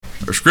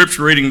Our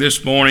scripture reading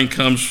this morning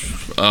comes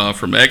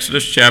from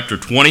Exodus chapter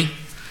 20,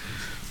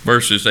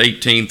 verses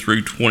 18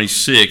 through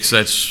 26.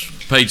 That's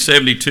page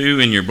 72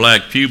 in your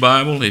black pew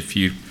Bible, if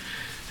you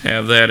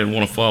have that and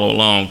want to follow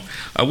along.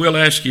 I will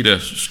ask you to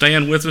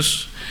stand with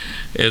us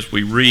as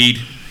we read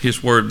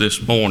His Word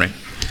this morning.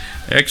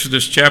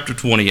 Exodus chapter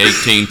 20,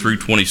 18 through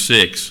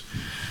 26.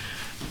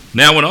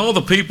 Now when all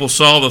the people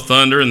saw the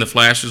thunder and the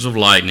flashes of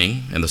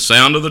lightning and the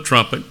sound of the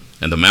trumpet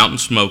and the mountain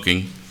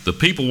smoking, the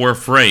people were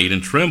afraid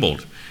and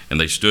trembled, and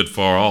they stood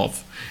far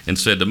off and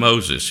said to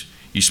Moses,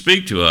 "You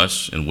speak to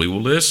us, and we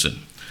will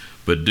listen.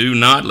 But do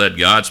not let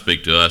God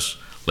speak to us,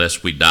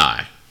 lest we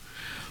die."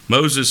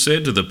 Moses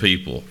said to the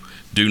people,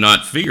 "Do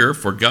not fear,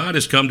 for God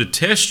has come to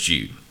test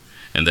you,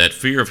 and that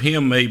fear of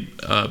him may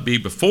be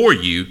before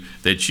you,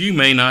 that you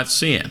may not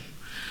sin."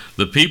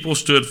 The people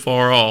stood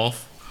far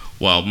off,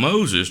 while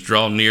Moses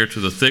drew near to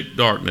the thick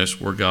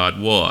darkness where God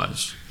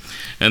was.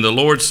 And the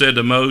Lord said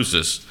to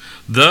Moses,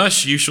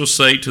 "Thus you shall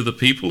say to the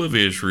people of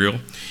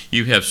Israel,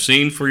 you have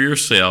seen for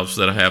yourselves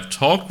that I have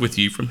talked with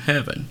you from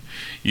heaven.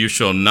 You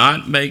shall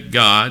not make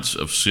gods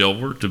of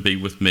silver to be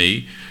with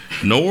me,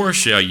 nor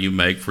shall you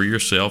make for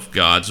yourself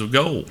gods of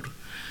gold.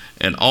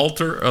 An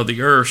altar of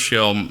the earth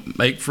shall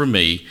make for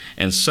me,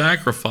 and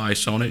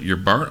sacrifice on it your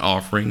burnt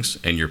offerings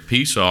and your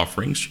peace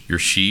offerings, your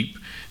sheep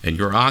and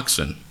your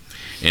oxen.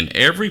 In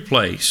every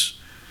place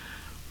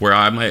where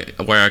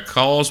I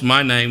cause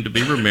my name to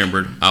be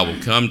remembered, I will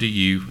come to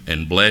you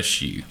and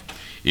bless you.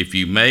 If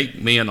you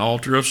make me an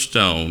altar of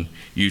stone,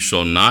 you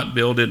shall not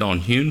build it on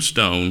hewn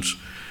stones,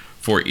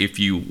 for if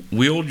you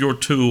wield your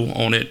tool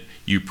on it,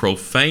 you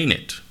profane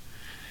it.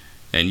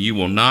 And you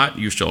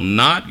shall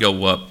not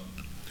go up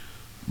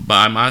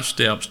by my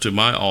steps to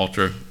my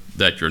altar,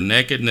 that your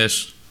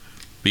nakedness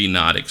be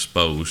not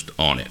exposed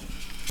on it."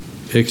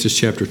 Exodus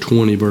chapter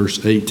 20, verse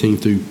 18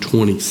 through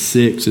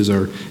 26 is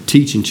our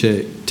teaching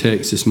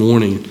text this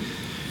morning.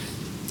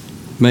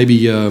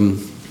 Maybe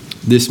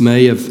this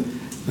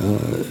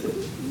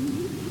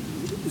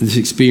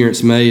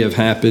experience may have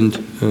happened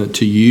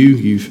to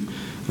you.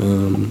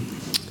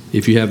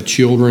 If you have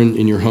children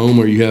in your home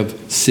or you have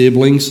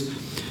siblings,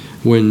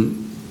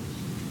 when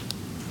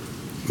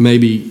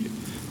maybe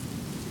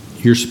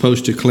you're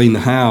supposed to clean the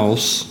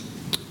house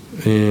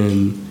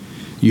and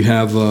you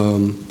have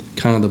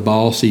kind of the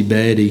bossy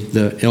Betty,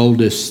 the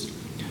eldest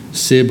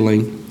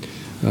sibling,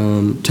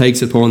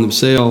 takes it upon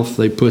themselves.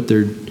 They put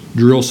their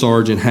drill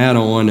sergeant hat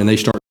on and they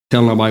start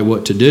telling everybody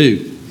what to do.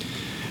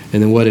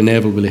 And then what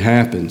inevitably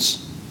happens?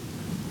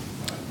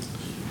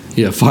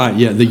 Fight.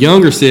 The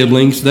younger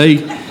siblings,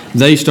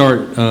 they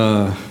start,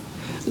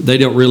 they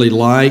don't really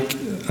like,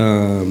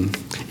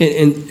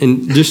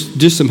 and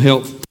just some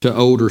help to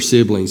older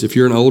siblings. If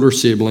you're an older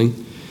sibling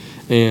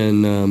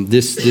and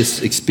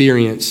this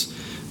experience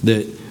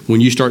that when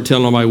you start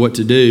telling everybody what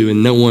to do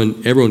and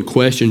everyone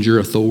questions your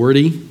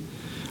authority,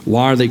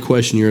 why are they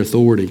questioning your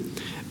authority?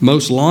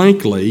 Most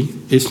likely,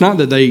 it's not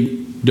that they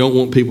don't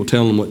want people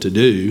telling them what to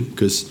do,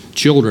 because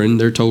children,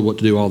 they're told what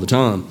to do all the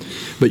time.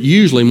 But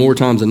usually, more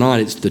times than not,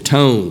 it's the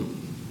tone.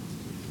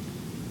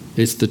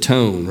 It's the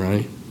tone,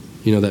 right?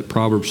 You know, that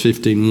Proverbs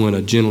 15:1,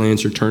 a gentle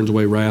answer turns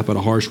away wrath, but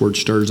a harsh word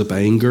stirs up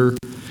anger.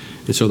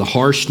 And so the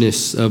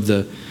harshness of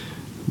the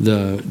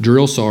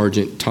drill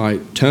sergeant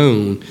type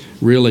tone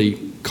really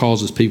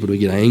causes people to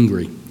get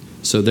angry.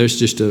 So there's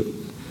just a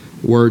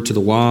word to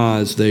the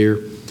wise there.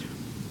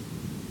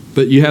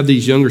 But you have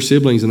these younger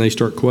siblings and they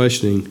start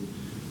questioning,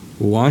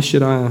 why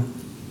should I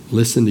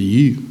listen to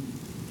you?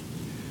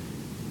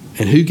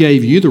 And who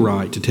gave you the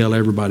right to tell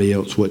everybody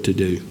else what to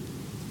do?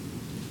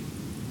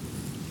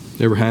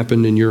 Ever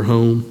happened in your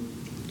home?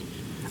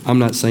 I'm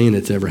not saying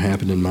it's ever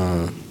happened in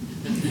mine.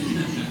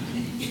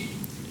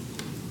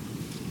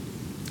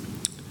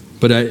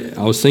 But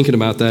I was thinking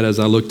about that as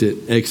I looked at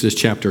Exodus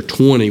chapter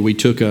 20. We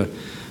took a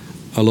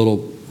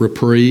little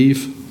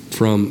reprieve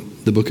from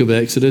the book of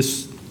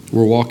Exodus.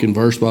 We're walking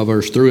verse by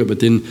verse through it, but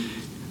then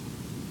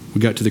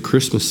we got to the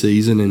Christmas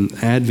season and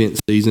Advent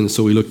season,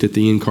 so we looked at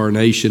the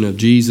incarnation of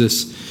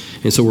Jesus.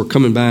 And so we're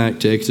coming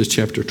back to Exodus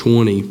chapter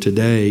 20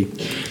 today.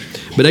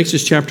 But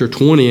Exodus chapter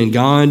 20, and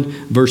God,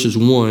 verses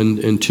 1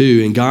 and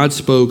 2, "And God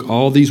spoke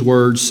all these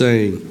words,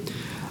 saying,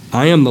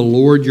 I am the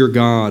Lord your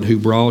God who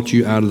brought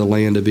you out of the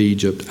land of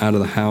Egypt, out of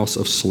the house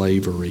of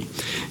slavery."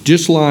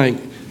 Just like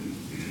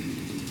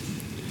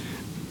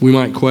we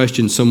might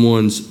question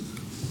someone's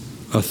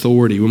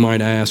authority, we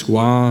might ask,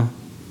 why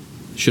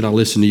should I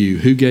listen to you?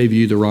 Who gave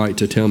you the right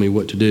to tell me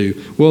what to do?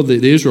 Well,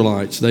 the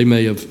Israelites, they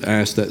may have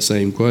asked that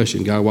same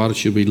question. God, why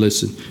should we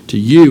listen to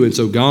you? And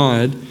so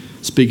God,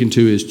 speaking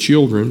to his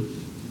children,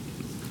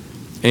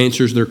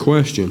 answers their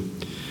question.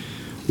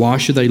 Why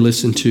should they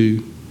listen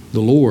to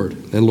the Lord?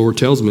 And the Lord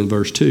tells them in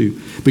verse 2,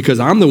 "Because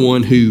I'm the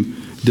one who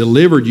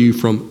delivered you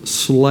from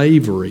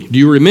slavery." Do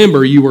you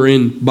remember you were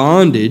in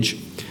bondage,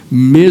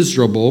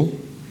 miserable,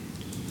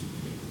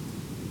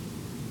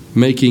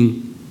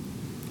 making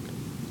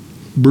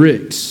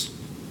bricks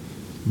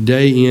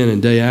day in and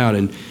day out,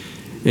 and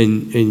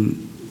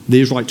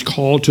the Israelites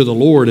called to the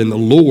Lord, and the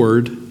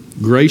Lord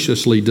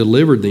graciously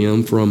delivered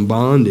them from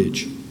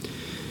bondage.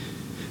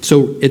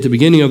 So at the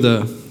beginning of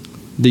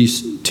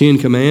these 10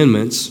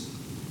 commandments,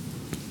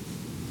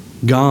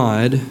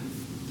 God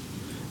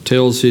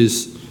tells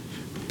his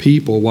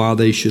people why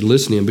they should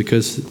listen to him,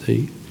 because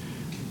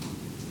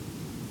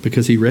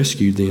he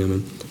rescued them.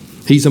 And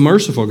he's a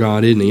merciful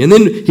God, isn't he? And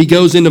then he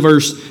goes into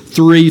verse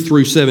 3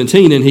 through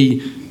 17, and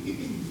he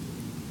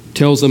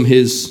tells them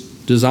his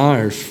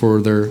desires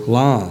for their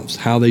lives,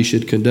 how they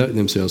should conduct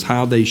themselves,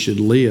 how they should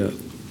live,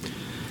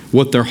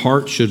 what their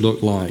heart should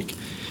look like.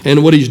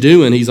 And what he's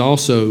doing, he's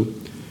also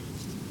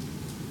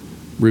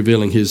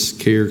revealing his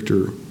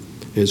character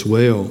as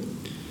well.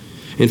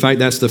 In fact,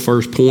 that's the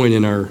first point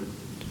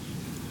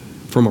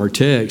from our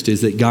text,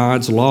 is that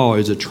God's law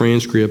is a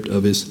transcript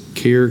of his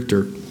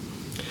character.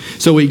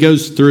 So he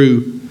goes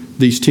through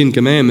these 10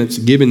 commandments,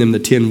 giving them the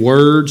 10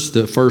 words.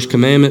 The first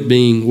commandment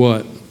being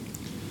what?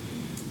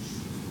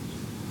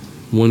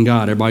 One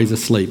God. Everybody's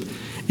asleep.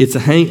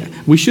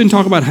 We shouldn't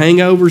talk about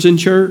hangovers in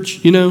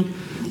church, you know.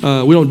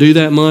 We don't do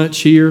that much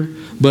here,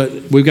 but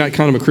we've got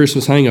kind of a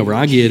Christmas hangover.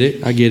 I get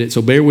it.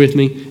 So bear with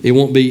me. It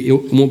won't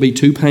be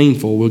too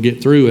painful. We'll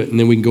get through it, and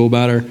then we can go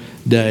about our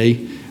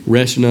day,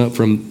 resting up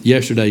from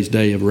yesterday's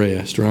day of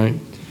rest, right?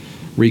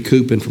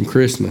 Recouping from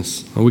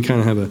Christmas. We kind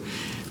of have a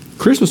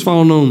Christmas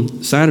falling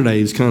on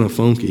Saturday is kind of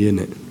funky, isn't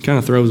it? Kind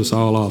of throws us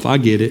all off. I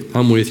get it.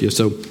 I'm with you.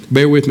 So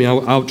bear with me.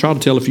 I'll try to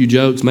tell a few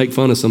jokes, make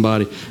fun of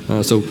somebody.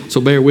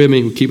 So bear with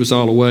me. Keep us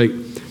all awake.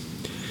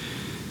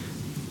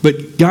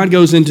 But God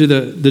goes into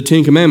the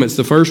 10 commandments.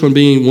 The first one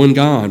being one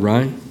God,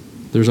 right?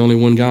 There's only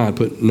one God.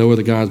 Put no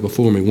other gods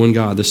before me. One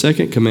God. The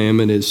second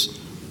commandment is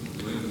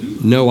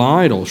no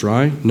idols,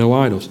 right? No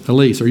idols.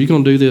 Elise, are you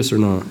going to do this or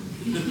not?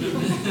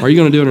 Are you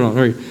going to do it or not?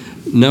 All right.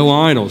 No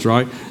idols,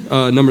 right?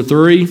 Number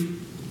 3.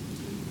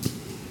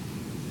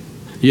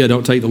 Yeah,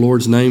 don't take the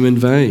Lord's name in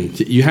vain.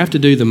 You have to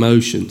do the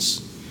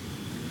motions.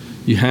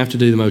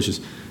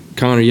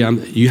 Connor,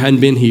 you hadn't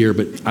been here,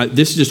 but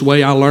this is just the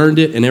way I learned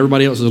it, and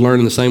everybody else is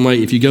learning the same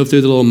way. If you go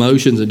through the little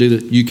motions and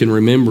you can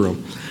remember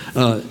them.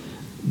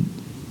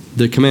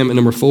 The commandment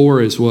number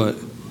 4 is what?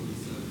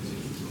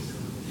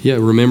 Yeah,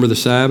 remember the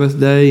Sabbath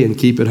day and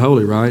keep it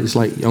holy, right? It's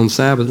like on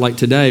Sabbath, like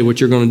today,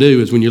 what you're going to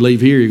do is when you leave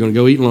here, you're going to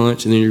go eat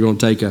lunch, and then you're going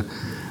to take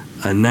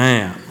a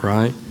nap,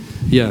 right?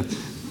 Yeah.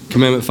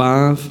 Commandment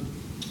 5.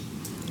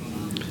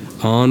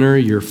 Honor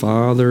your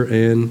father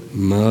and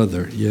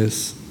mother.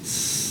 Yes,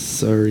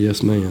 sir.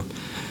 Yes, ma'am.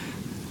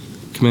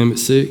 Commandment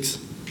 6.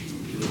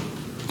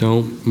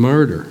 Don't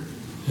murder.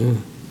 Yeah.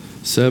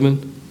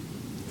 7.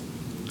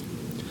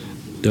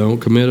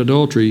 Don't commit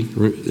adultery.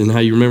 And how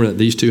you remember that?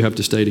 These two have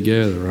to stay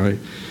together, right?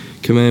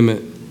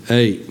 Commandment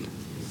 8.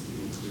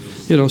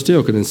 Yeah, don't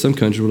steal, because in some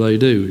countries what they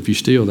do, if you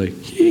steal,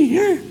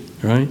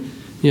 right?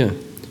 Yeah.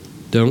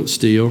 Don't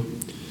steal.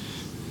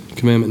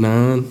 Commandment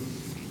 9.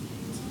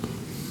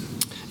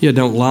 Yeah,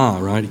 don't lie,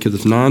 right? Because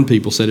if 9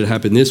 people said it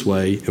happened this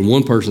way and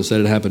one person said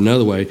it happened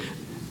another way,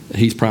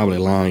 he's probably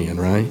lying,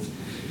 right?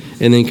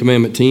 And then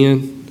commandment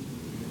 10,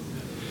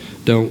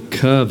 don't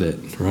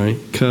covet, right?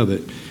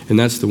 Covet. And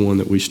that's the one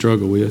that we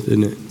struggle with,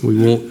 isn't it? We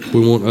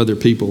want other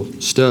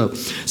people's stuff.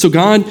 So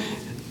God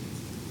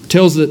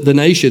tells the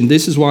nation,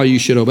 this is why you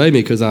should obey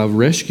me, because I've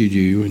rescued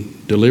you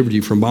and delivered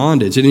you from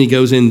bondage. And then he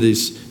goes into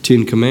these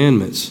 10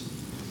 commandments.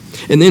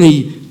 And then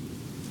he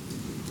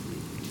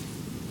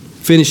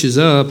finishes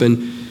up,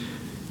 and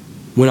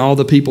when all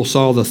the people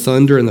saw the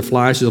thunder and the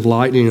flashes of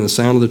lightning and the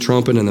sound of the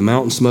trumpet and the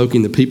mountain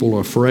smoking, the people were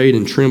afraid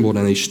and trembled,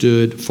 and they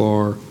stood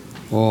far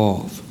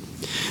off.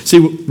 See,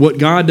 what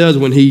God does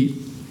when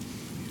he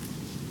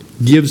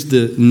gives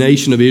the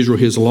nation of Israel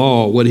his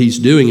law, what he's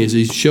doing is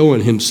he's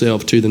showing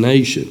himself to the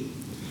nation.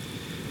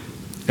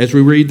 As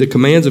we read the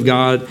commands of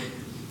God,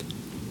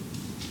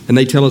 and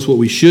they tell us what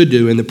we should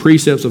do, and the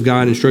precepts of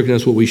God instructing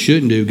us what we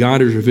shouldn't do,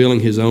 God is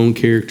revealing his own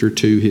character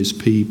to his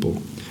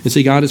people. And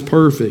see, God is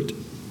perfect.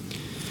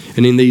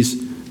 And in these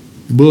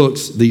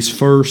books, these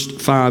first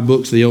 5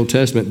 books of the Old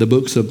Testament, the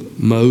books of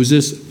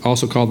Moses,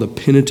 also called the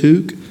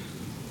Pentateuch,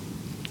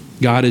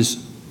 God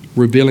is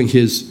revealing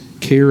his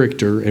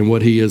character and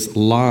what he is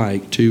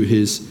like to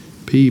his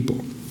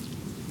people.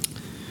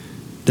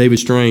 David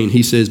Strain,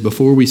 he says,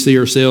 before we see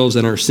ourselves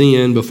and our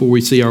sin, before we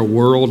see our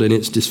world and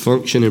its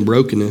dysfunction and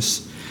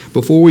brokenness,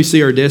 before we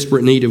see our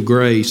desperate need of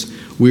grace,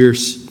 we're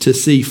to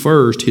see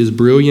first his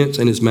brilliance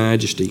and his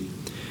majesty,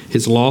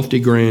 his lofty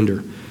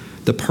grandeur,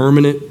 the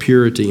permanent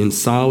purity and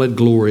solid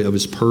glory of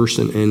his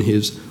person and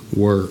his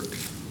work.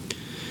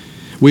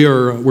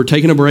 We're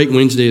taking a break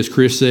Wednesday, as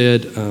Chris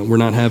said. We're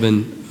not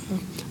having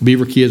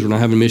Beaver Kids. We're not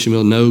having Mission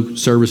Meal. No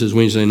services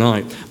Wednesday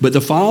night. But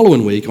the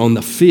following week, on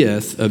the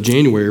 5th of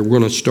January, we're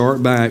going to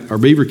start back our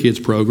Beaver Kids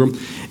program,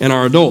 and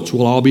our adults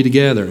will all be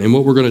together. And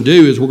what we're going to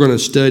do is we're going to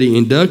study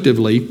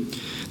inductively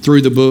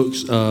through the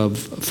books of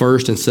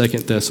 1st and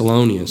 2nd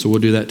Thessalonians. So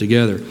we'll do that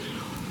together.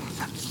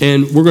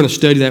 And we're going to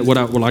study that,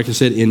 like I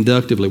said,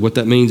 inductively. What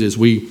that means is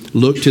we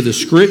look to the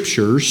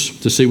Scriptures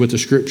to see what the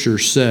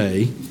Scriptures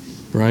say,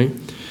 right?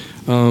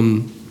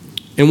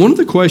 And one of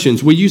the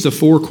questions, we use a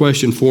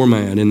 4-question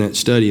format in that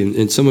study,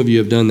 and some of you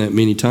have done that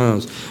many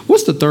times.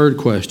 What's the third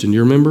question? Do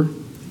you remember?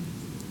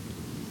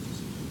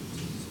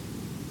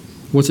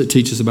 What's it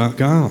teach us about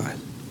God?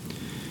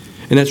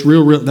 And that's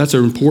that's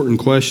an important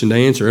question to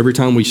answer every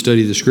time we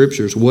study the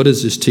Scriptures. What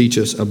does this teach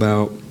us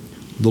about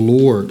the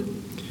Lord?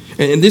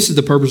 And this is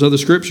the purpose of the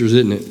Scriptures,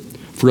 isn't it?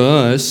 For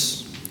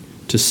us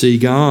to see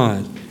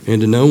God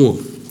and to know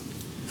Him.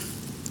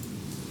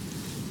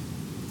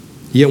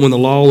 Yet when the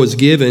law was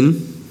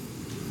given,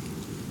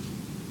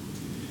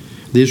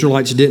 the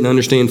Israelites didn't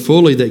understand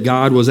fully that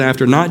God was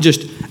after not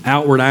just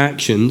outward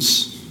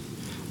actions,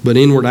 but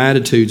inward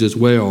attitudes as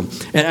well.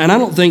 And I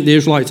don't think the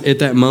Israelites at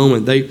that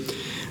moment, they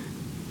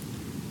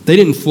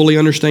didn't fully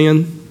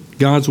understand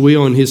God's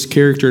will and His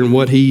character and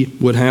what He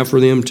would have for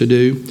them to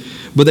do.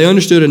 But they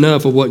understood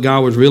enough of what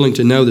God was willing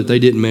to know that they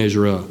didn't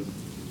measure up.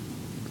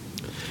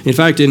 In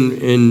fact,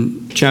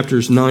 in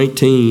chapters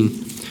 19,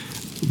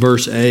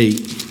 verse 8,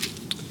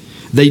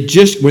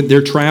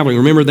 they're traveling.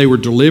 Remember, they were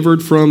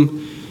delivered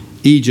from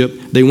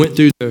Egypt. They went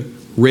through the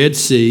Red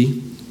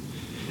Sea,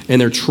 and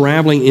they're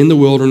traveling in the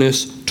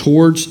wilderness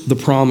towards the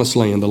promised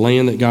land, the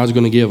land that God's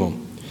going to give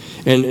them.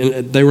 And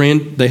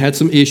they had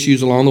some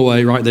issues along the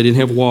way, right? They didn't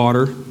have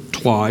water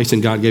twice,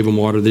 and God gave them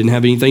water. They didn't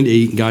have anything to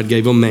eat, and God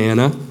gave them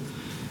manna.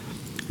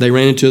 They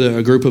ran into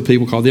a group of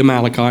people called the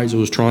Amalekites that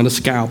was trying to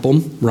scalp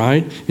them,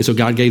 right? And so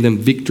God gave them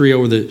victory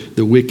over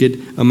the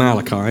wicked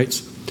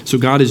Amalekites. So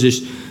God is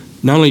just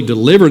not only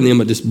delivering them,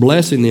 but just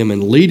blessing them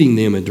and leading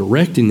them and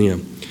directing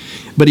them.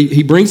 But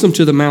he brings them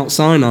to the Mount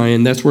Sinai,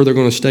 and that's where they're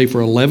going to stay for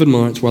 11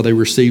 months while they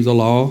receive the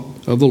law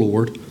of the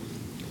Lord.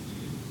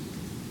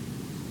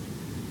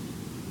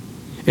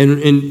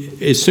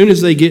 And as soon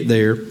as they get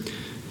there,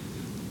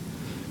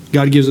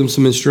 God gives them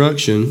some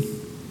instruction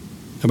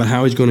about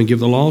how He's going to give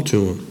the law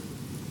to them.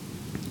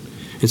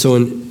 And so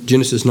in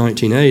Genesis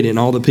 19:8, and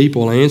all the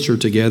people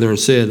answered together and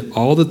said,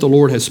 "All that the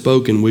Lord has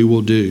spoken we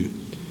will do."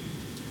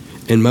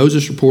 And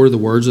Moses reported the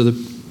words of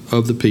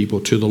the people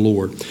to the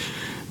Lord.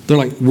 They're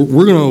like,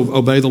 we're going to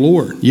obey the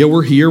Lord. Yeah,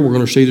 we're here. We're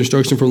going to receive the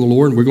instruction from the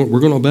Lord, and we're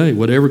going to obey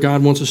whatever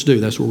God wants us to do.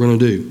 That's what we're going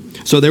to do.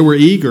 So they were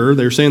eager.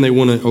 They were saying they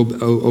want to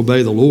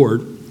obey the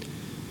Lord.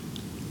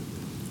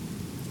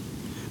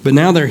 But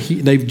now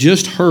they've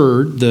just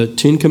heard the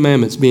 10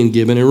 Commandments being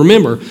given. And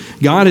remember,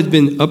 God had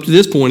been, up to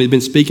this point, had been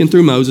speaking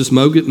through Moses.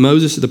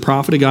 Moses is the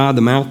prophet of God,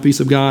 the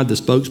mouthpiece of God, the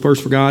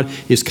spokesperson for God.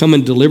 He's come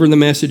and delivering the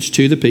message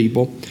to the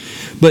people.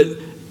 But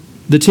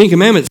the 10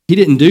 Commandments, he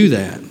didn't do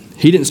that.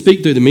 He didn't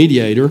speak through the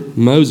mediator,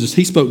 Moses.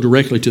 He spoke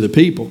directly to the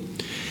people.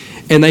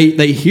 And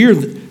they hear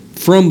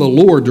from the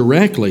Lord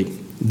directly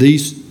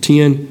these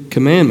 10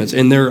 Commandments.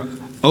 And they're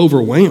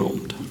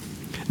overwhelmed.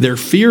 They're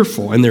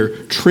fearful and they're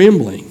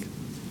trembling.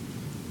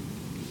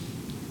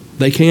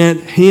 They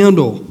can't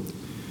handle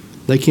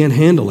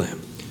it.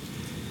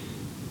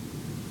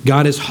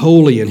 God is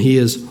holy and He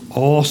is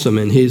awesome,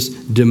 and His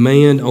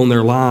demand on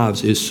their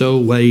lives is so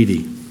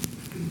weighty.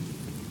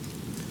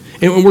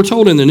 And we're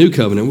told in the New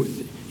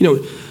Covenant,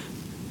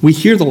 we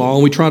hear the law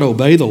and we try to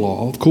obey the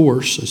law, of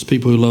course. As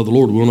people who love the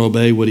Lord, we want to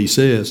obey what He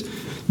says.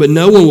 But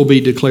no one will be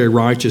declared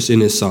righteous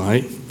in His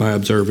sight by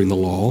observing the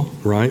law,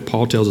 right?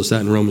 Paul tells us that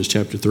in Romans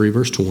chapter 3,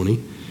 verse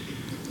 20.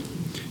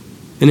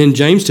 And then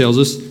James tells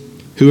us,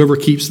 whoever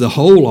keeps the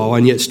whole law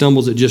and yet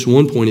stumbles at just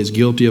one point is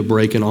guilty of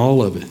breaking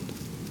all of it.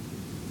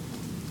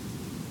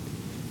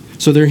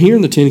 So they're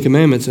hearing the 10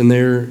 Commandments and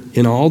they're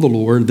in awe of the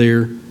Lord.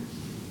 They're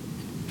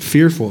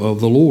fearful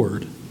of the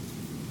Lord.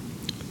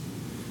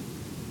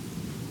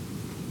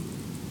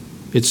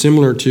 It's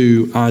similar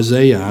to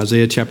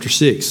Isaiah chapter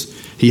 6.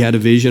 He had a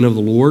vision of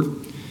the Lord.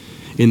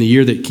 In the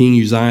year that King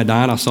Uzziah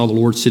died, I saw the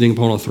Lord sitting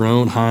upon a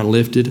throne, high and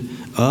lifted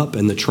up,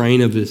 and the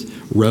train of His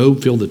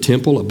robe filled the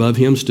temple. Above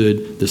Him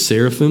stood the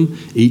seraphim.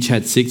 Each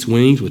had 6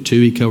 wings. With 2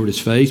 He covered His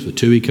face, with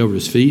 2 He covered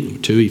His feet, and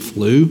with 2 He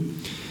flew.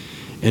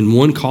 And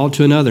one called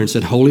to another and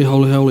said, "Holy,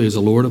 holy, holy is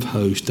the Lord of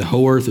hosts. The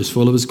whole earth is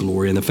full of His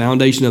glory." And the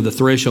foundation of the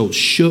threshold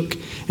shook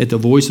at the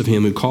voice of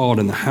Him who called,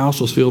 and the house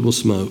was filled with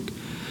smoke.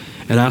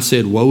 And I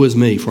said, "Woe is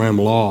me, for I am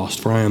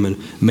lost, for I am a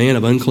man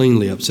of unclean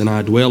lips, and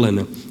I dwell in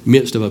the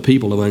midst of a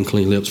people of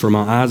unclean lips, for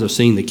my eyes have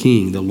seen the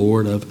King, the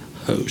Lord of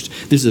hosts."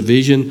 This is a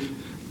vision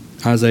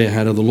Isaiah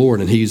had of the Lord,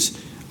 and he's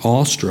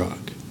awestruck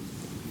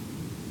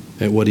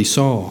at what he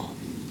saw.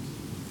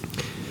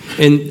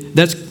 And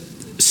that's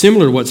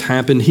similar to what's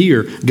happened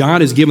here.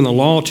 God has given the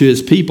law to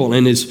His people,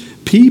 and His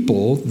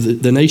people,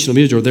 the nation of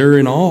Israel, they're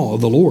in awe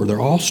of the Lord. They're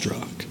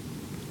awestruck.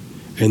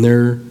 And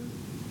they're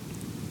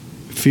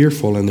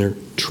fearful and they're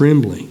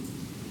trembling.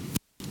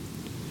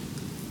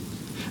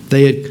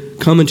 They had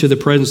come into the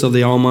presence of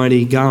the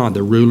Almighty God,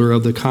 the ruler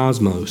of the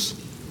cosmos.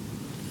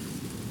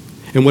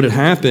 And what had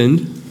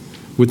happened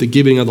with the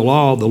giving of the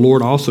law, the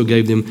Lord also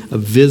gave them a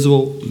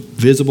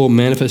visible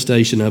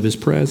manifestation of His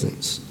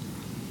presence.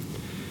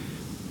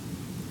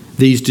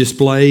 These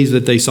displays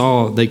that they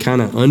saw, they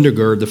kind of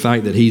undergird the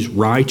fact that He's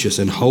righteous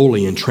and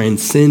holy and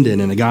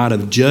transcendent and a God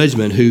of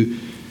judgment who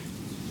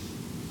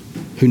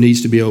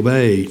needs to be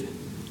obeyed.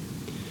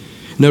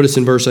 Notice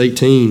in verse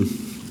 18,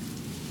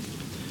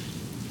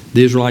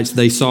 The Israelites,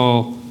 they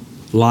saw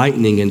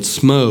lightning and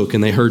smoke,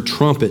 and they heard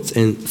trumpets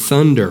and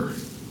thunder.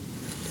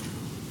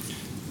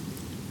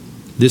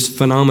 This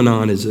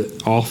phenomenon is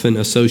often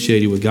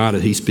associated with God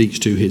as he speaks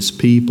to his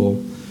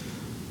people.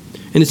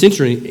 And it's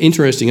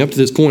interesting, up to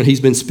this point,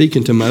 he's been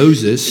speaking to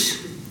Moses,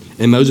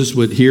 and Moses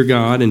would hear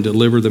God and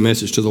deliver the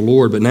message to the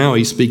Lord, but now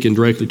he's speaking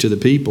directly to the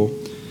people.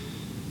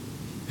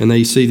 And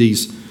they see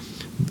these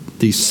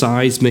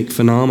seismic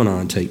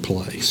phenomenon take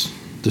place.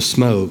 The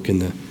smoke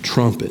and the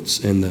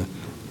trumpets and the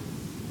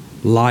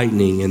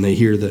lightning, and they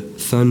hear the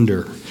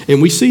thunder.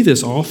 And we see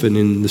this often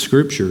in the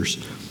scriptures.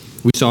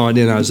 We saw it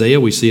in Isaiah.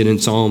 We see it in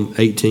Psalm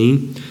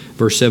 18,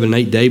 verse 7 and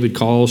 8. David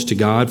calls to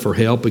God for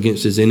help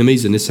against his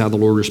enemies, and this is how the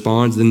Lord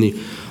responds. Then the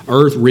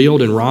earth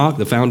reeled and rocked.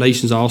 The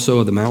foundations also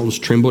of the mountains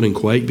trembled and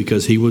quaked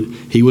because he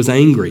was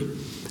angry.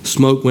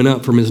 Smoke went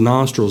up from his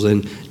nostrils,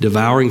 and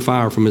devouring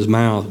fire from his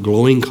mouth.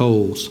 Glowing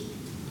coals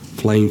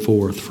flamed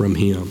forth from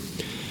him.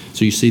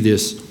 So you see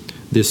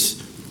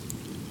this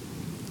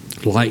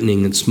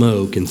lightning and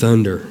smoke and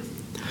thunder.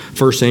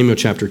 1 Samuel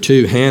chapter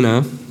 2,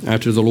 Hannah,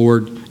 after the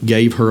Lord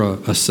gave her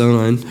a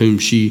son whom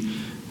she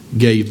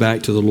gave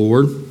back to the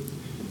Lord,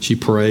 she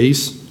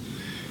prays,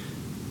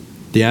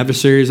 "The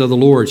adversaries of the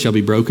Lord shall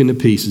be broken to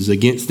pieces.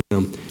 Against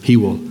them he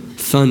will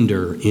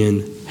thunder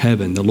in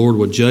heaven. The Lord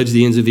will judge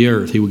the ends of the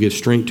earth. He will give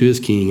strength to his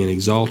king and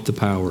exalt the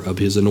power of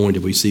his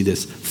anointed." We see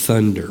this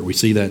thunder. We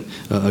see that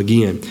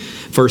again.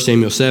 1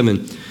 Samuel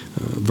 7,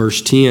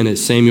 verse 10,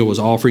 as Samuel was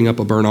offering up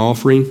a burnt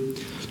offering,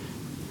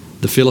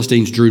 the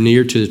Philistines drew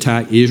near to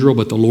attack Israel,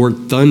 but the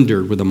Lord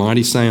thundered with a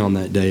mighty sound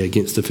that day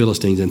against the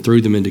Philistines and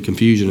threw them into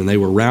confusion, and they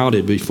were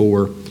routed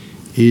before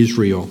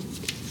Israel.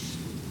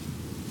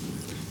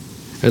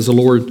 As the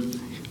Lord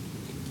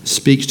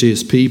speaks to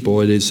his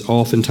people, it is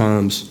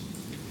oftentimes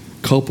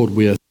coupled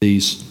with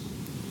these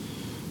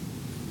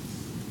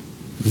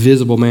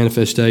visible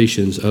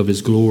manifestations of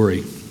his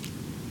glory.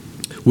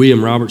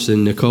 William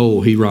Robertson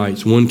Nicoll, he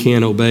writes, "One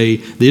can't obey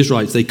the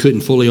Israelites. They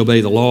couldn't fully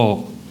obey the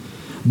law,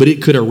 but it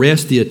could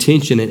arrest the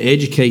attention and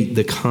educate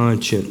the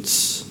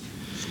conscience."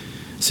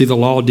 See, the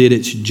law did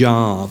its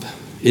job.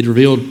 It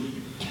revealed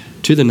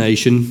to the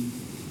nation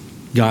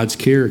God's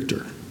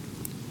character.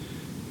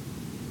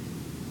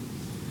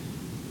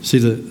 See,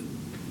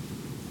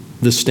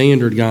 the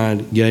standard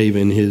God gave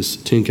in his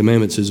Ten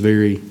Commandments is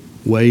very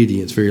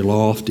weighty. It's very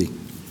lofty.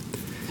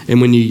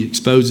 And when he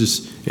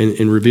exposes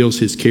and reveals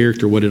his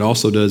character, what it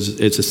also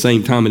does, at the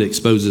same time, it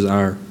exposes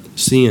our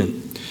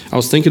sin. I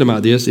was thinking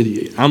about this.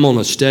 I'm on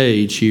a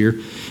stage here.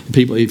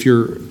 People,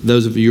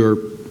 those of you who are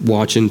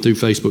watching through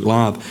Facebook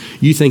Live,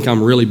 you think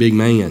I'm a really big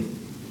man.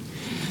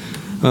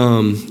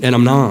 And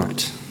I'm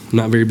not. I'm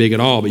not very big at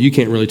all, but you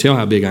can't really tell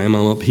how big I am.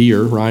 I'm up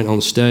here, right, on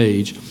the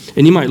stage.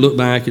 And you might look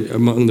back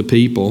among the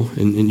people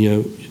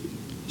and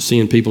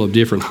seeing people of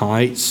different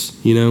heights,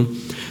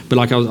 But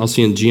like I was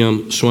seeing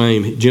Jim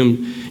Swaim.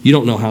 Jim, you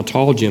don't know how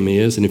tall Jim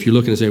is. And if you're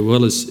looking and say,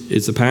 well,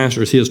 is the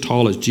pastor, is he as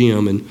tall as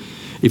Jim? And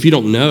if you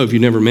don't know, if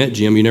you've never met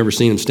Jim, you've never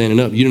seen him standing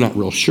up, you're not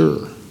real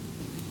sure.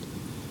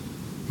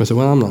 I said,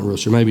 well, I'm not real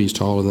sure. Maybe he's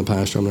taller than the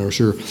pastor. I'm not real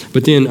sure.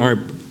 But then, all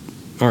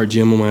right,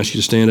 Jim, I'm going to ask you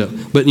to stand up.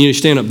 But you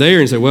stand up there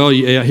and say, well,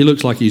 yeah, he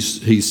looks like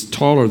he's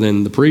taller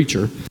than the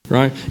preacher,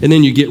 right? And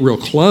then you get real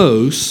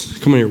close.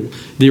 Come on here.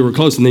 You're real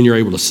close, and then you're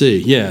able to see.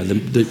 Yeah,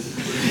 the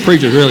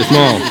preacher's really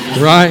small,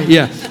 right?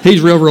 Yeah,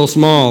 he's real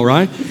small,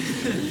 right?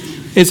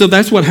 And so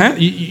that's what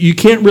happens. You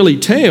can't really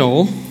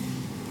tell.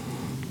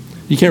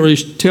 You can't really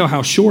tell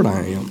how short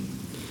I am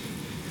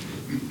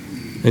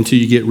until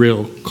you get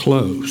real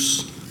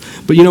close.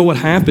 But you know what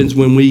happens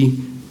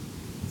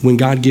when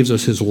God gives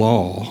us his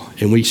law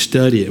and we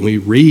study it and we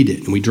read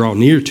it and we draw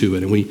near to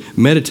it and we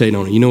meditate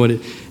on it, you know what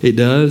it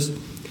does?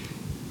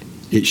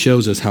 It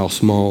shows us how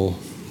small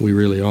we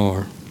really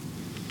are.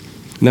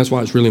 And that's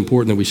why it's really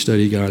important that we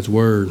study God's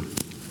word,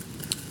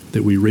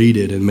 that we read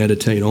it and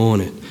meditate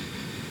on it.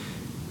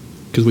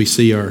 Because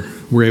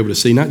we're able to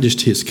see not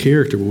just his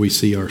character, but we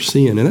see our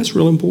sin. And that's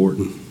real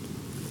important.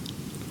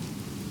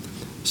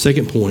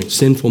 Second point,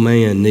 sinful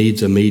man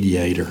needs a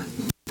mediator.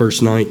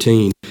 Verse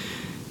 19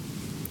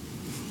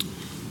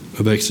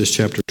 of Exodus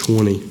chapter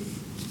 20.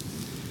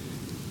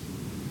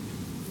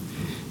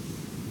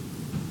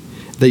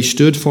 They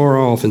stood far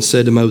off and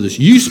said to Moses,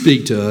 "You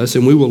speak to us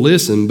and we will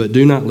listen, but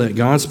do not let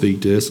God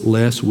speak to us,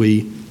 lest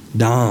we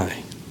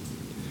die."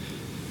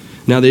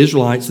 Now the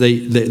Israelites,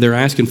 they're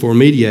asking for a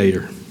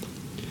mediator.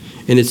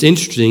 And it's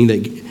interesting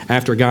that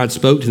after God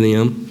spoke to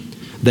them,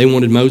 they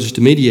wanted Moses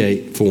to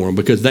mediate for them,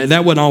 because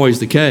that wasn't always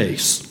the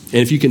case.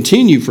 And if you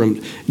continue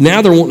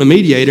now they're wanting a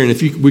mediator, and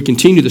if we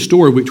continue the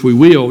story, which we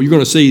will, you're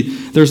going to see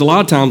there's a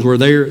lot of times where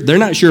they're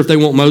not sure if they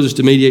want Moses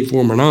to mediate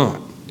for them or not.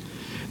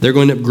 They're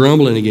going to end up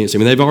grumbling against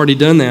him. And they've already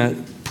done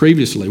that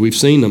previously. We've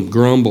seen them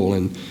grumble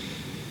and,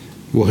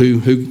 well,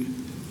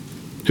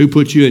 who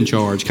put you in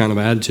charge kind of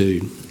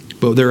attitude.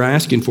 But they're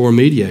asking for a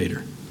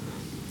mediator.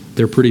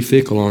 They're pretty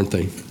fickle, aren't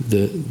they,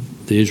 the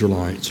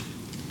Israelites?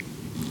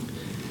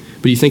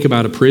 But you think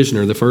about a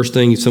prisoner. The first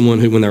thing someone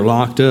when they're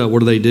locked up,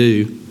 what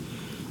do?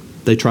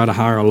 They try to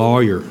hire a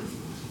lawyer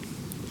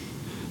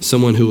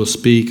someone who will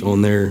speak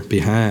on their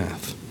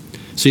behalf.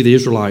 See, the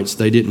Israelites,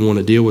 they didn't want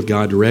to deal with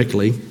God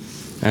directly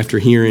after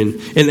hearing,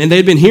 and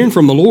they'd been hearing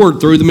from the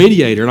Lord through the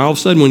mediator, and all of a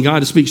sudden when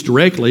God speaks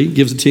directly,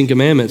 gives the Ten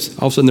Commandments,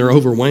 all of a sudden they're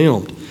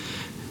overwhelmed.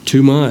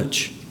 Too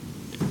much.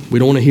 We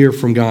don't want to hear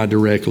from God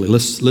directly.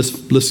 Let's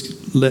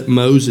let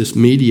Moses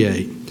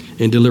mediate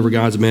and deliver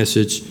God's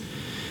message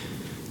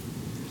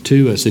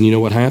to us. And you know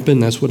what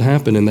happened? That's what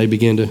happened, and they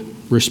began to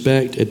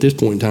respect, at this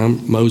point in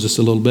time, Moses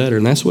a little better,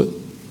 and that's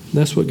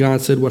what God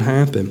said would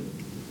happen.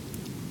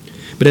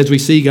 But as we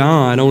see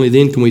God, only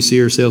then can we see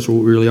ourselves for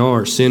what we really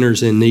are,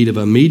 sinners in need of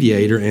a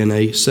mediator and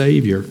a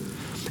Savior.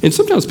 And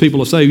sometimes people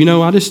will say,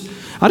 I just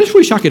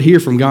wish I could hear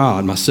from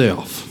God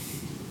myself.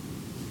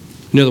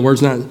 In other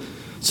words, not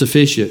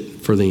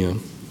sufficient for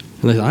them.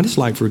 And they say, I just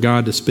like for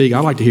God to speak.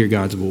 I like to hear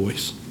God's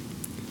voice.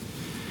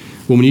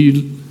 Well,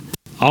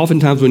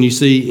 oftentimes when you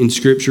see in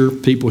Scripture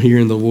people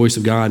hearing the voice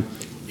of God,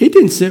 it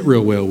didn't sit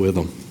real well with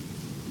them.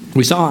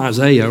 We saw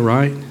Isaiah,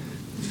 right?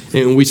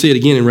 And we see it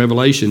again in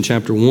Revelation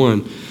chapter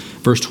 1.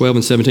 Verse 12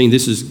 and 17,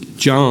 this is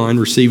John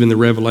receiving the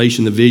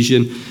revelation, the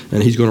vision,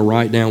 and he's going to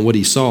write down what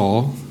he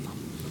saw.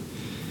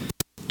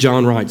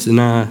 John writes,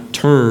 and I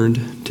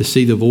turned to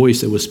see the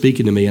voice that was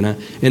speaking to me,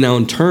 and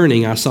on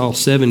turning I saw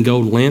 7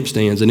 gold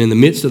lampstands, and in the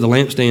midst of the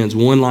lampstands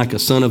one like a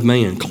son of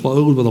man,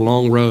 clothed with a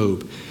long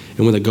robe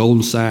and with a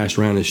golden sash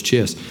around his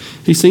chest.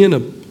 He's seeing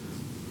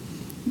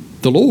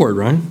the Lord,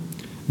 right?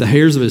 The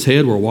hairs of his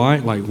head were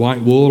white, like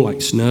white wool,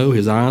 like snow.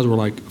 His eyes were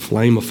like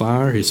flame of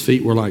fire. His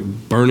feet were like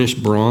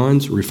burnished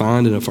bronze,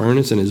 refined in a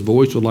furnace, and his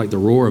voice was like the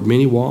roar of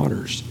many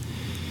waters.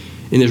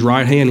 In his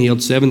right hand he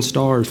held 7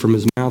 stars. From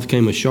his mouth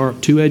came a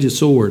sharp, two-edged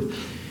sword,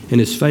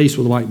 and his face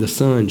was like the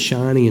sun,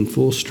 shining in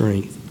full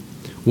strength.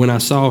 When I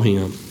saw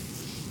him,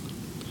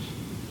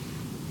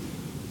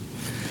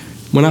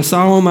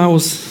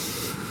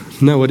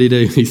 what did he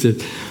do? He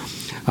said,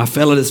 I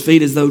fell at his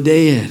feet as though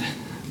dead.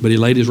 But he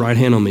laid his right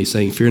hand on me,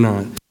 saying, fear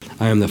not,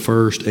 I am the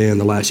first and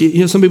the last.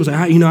 Some people say,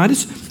 I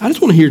just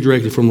want to hear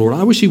directly from the Lord.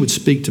 I wish he would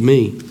speak to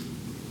me.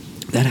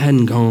 That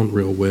hadn't gone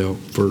real well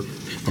for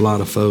a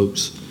lot of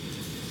folks.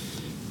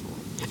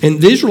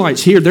 And the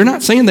Israelites here, they're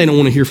not saying they don't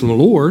want to hear from the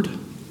Lord.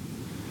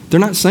 They're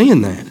not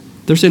saying that.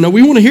 They're saying, no,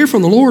 we want to hear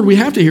from the Lord. We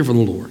have to hear from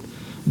the Lord.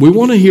 We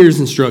want to hear his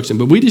instruction,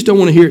 but we just don't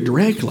want to hear it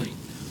directly.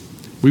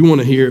 We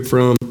want to hear it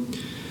from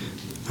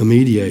a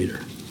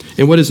mediator.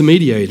 And what is a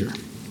mediator?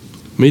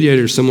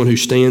 Mediator is someone who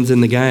stands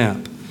in the gap.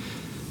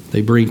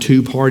 They bring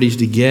 2 parties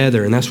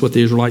together, and that's what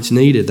the Israelites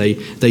needed.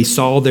 They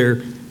saw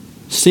their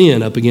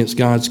sin up against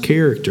God's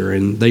character,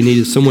 and they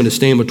needed someone to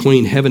stand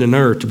between heaven and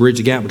earth to bridge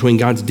the gap between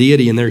God's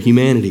deity and their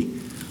humanity.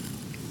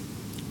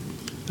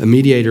 A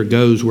mediator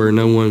goes where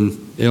no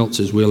one else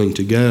is willing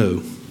to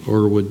go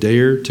or would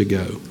dare to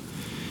go.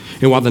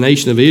 And while the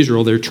nation of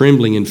Israel, they're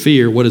trembling in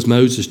fear, what does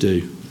Moses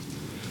do?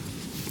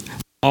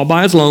 All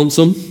by his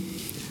lonesome,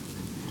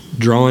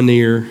 drawing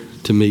near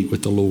to meet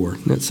with the Lord.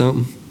 Isn't that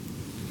something?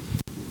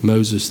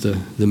 Moses,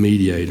 the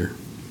mediator.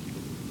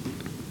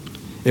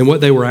 And what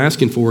they were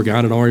asking for,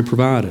 God had already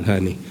provided,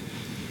 hadn't he?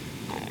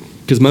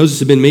 Because Moses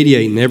had been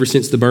mediating ever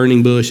since the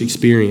burning bush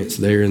experience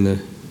there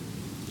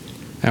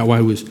out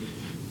while he was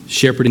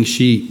shepherding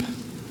sheep,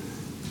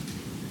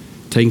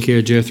 taking care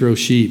of Jethro's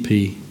sheep.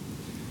 He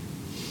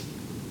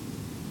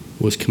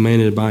was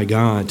commanded by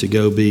God to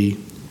go be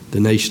the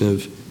nation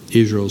of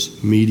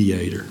Israel's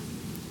mediator.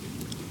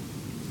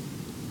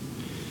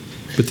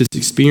 But this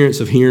experience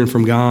of hearing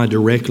from God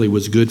directly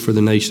was good for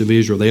the nation of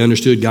Israel. They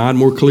understood God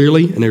more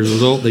clearly, and as a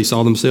result, they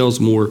saw themselves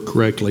more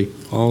correctly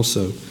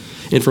also.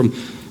 And from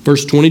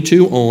verse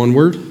 22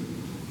 onward,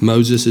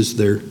 Moses is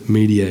their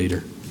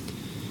mediator.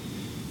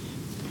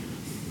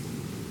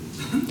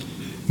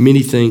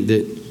 Many think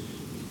that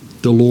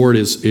the Lord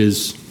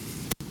is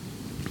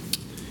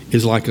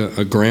like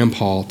a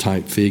grandpa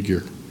type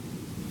figure.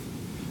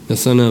 Now,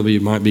 some of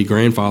you might be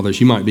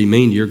grandfathers. You might be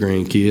mean to your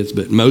grandkids,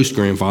 but most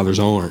grandfathers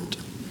aren't.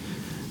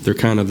 They're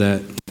kind of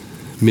that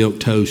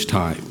milquetoast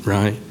type,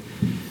 right?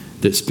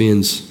 That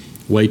spends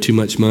way too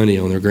much money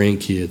on their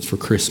grandkids for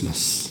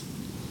Christmas.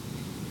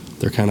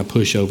 They're kind of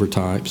pushover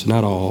types.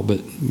 Not all,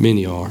 but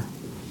many are.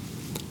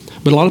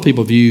 But a lot of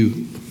people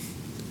view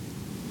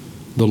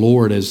the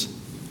Lord as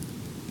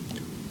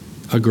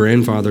a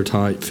grandfather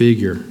type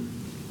figure.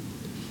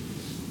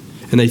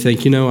 And they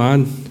think,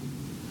 I'm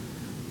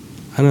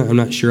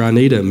not sure I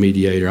need a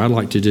mediator. I'd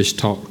like to just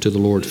talk to the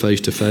Lord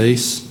face to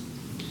face.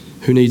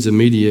 Who needs a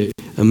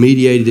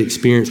mediated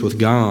experience with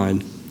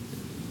God?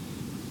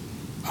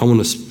 I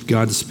want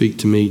God to speak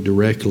to me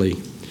directly.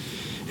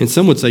 And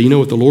some would say,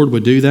 if the Lord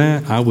would do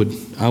that, I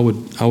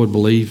would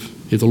believe.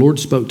 If the Lord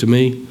spoke to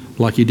me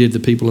like he did the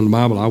people in the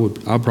Bible,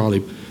 I'd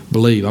probably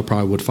believe. I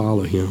probably would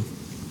follow him.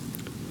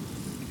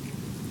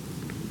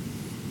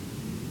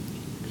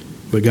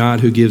 But God,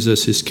 who gives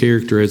us his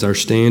character as our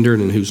standard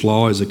and whose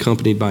law is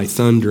accompanied by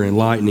thunder and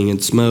lightning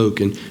and smoke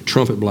and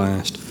trumpet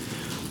blast,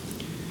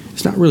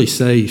 it's not really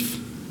safe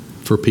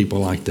for people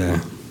like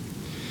that.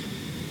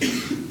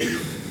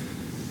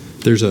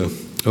 There's a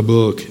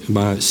book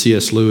by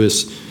C.S.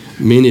 Lewis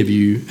Many of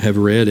you have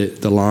read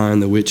it, The Lion,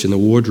 the Witch, and the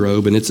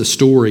Wardrobe, and it's a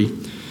story,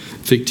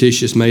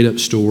 fictitious, made-up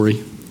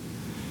story,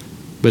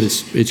 but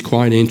it's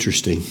quite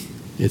interesting.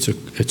 It's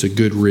a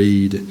good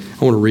read.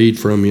 I want to read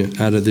from you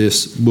out of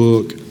this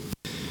book.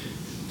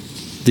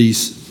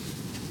 These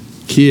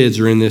kids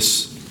are in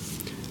this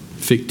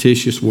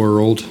fictitious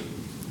world,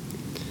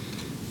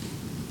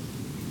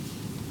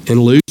 and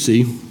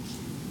Lucy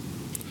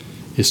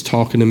is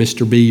talking to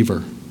Mr.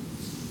 Beaver.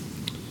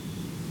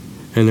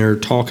 And they're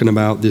talking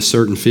about this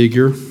certain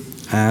figure,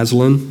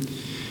 Aslan.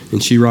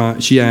 And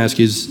she asks,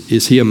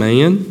 is he a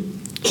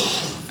man?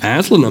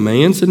 Aslan a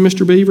man, said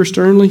Mr. Beaver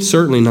sternly.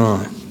 Certainly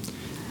not.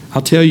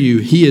 I'll tell you,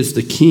 he is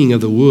the king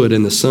of the wood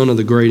and the son of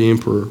the great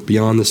emperor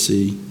beyond the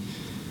sea.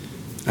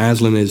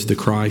 Aslan is the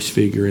Christ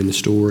figure in the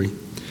story.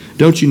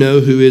 Don't you know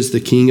who is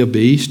the king of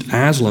beasts?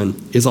 Aslan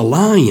is a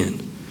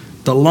lion.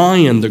 The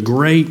lion, the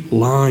great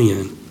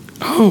lion.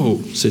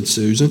 Oh, said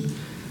Susan,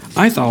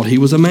 I thought he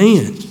was a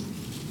man.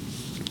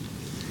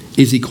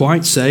 Is he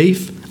quite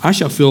safe? I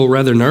shall feel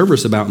rather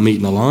nervous about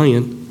meeting a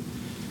lion.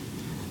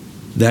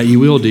 That you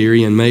will,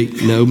 dearie, and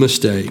make no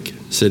mistake,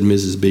 said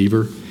Mrs.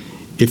 Beaver.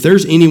 If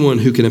there's anyone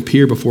who can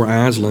appear before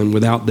Aslan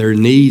without their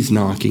knees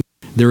knocking,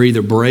 they're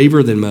either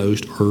braver than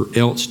most or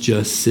else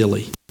just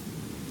silly.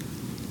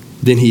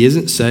 Then he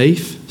isn't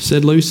safe,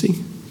 said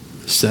Lucy.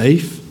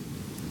 Safe,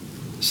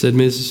 said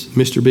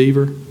Mr.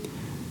 Beaver.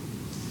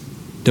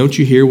 Don't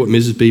you hear what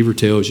Mrs. Beaver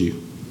tells you?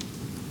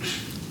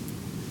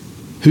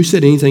 Who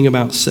said anything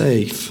about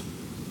safe?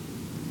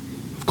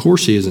 Of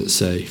course he isn't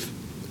safe.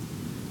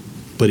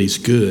 But he's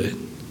good.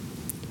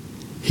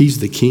 He's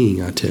the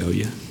king, I tell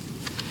you.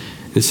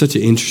 It's such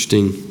an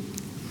interesting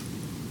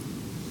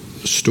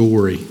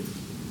story.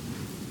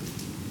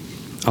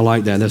 I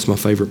like that. That's my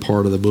favorite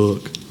part of the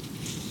book.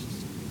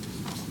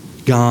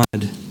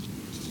 God,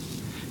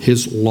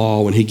 his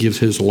law, when he gives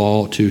his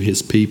law to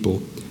his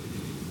people,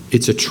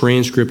 it's a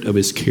transcript of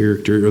his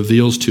character. It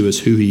reveals to us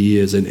who he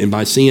is. And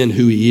by seeing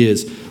who he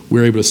is,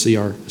 we're able to see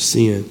our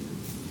sin.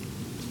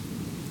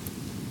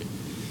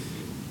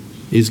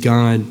 Is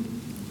God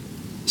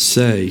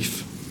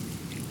safe?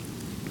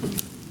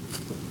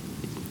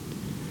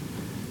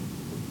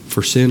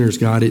 For sinners,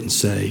 God isn't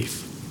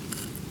safe,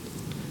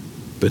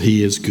 but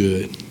he is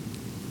good.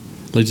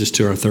 Leads us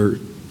to our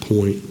third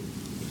point.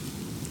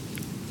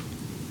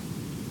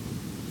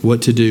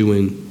 What to do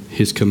when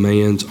his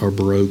commands are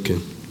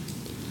broken.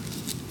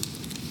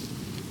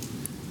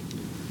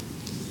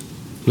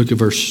 Look at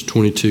verse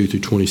 22 through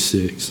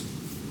 26.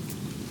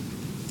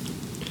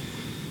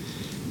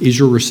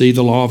 Israel received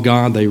the law of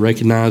God. They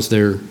recognize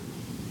they're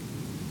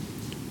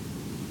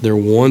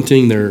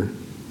wanting, they're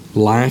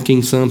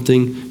lacking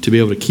something. To be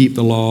able to keep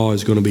the law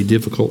is going to be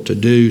difficult to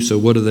do. So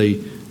what are they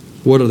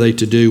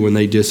to do when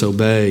they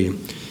disobey?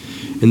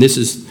 And this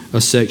is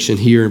a section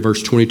here in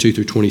verse 22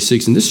 through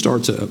 26. And this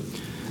starts a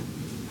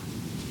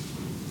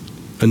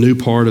new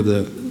part of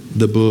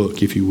the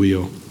book, if you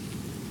will.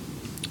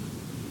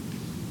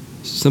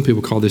 Some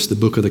people call this the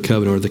book of the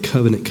covenant or the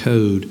covenant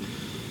code.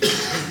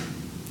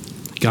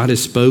 God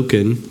has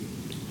spoken,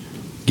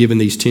 given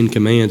these 10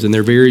 commands, and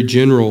they're very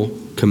general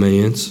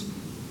commands.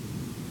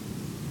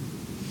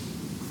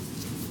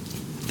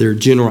 They're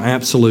general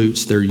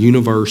absolutes. They're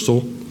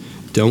universal.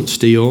 Don't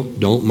steal,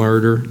 don't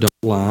murder, don't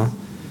lie.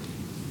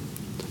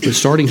 But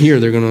starting here,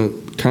 they're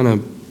going to kind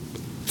of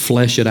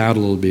flesh it out a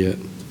little bit.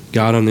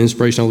 God, on the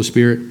inspiration of the Holy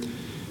Spirit,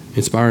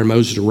 inspiring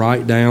Moses to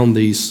write down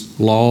these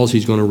laws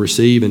he's going to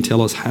receive and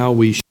tell us how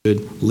we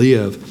should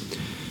live.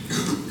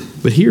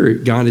 But here,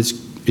 God is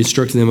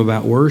instructing them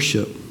about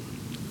worship.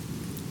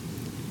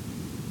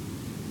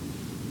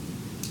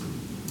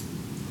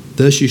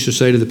 Thus you shall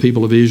say to the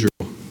people of Israel,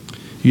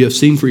 you have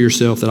seen for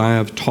yourself that I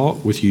have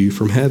talked with you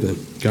from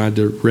heaven. God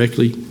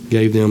directly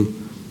gave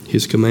them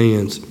his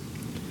commands.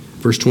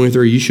 Verse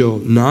 23, you shall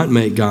not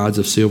make gods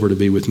of silver to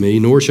be with me,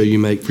 nor shall you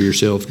make for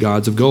yourself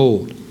gods of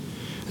gold.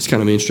 It's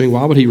kind of interesting.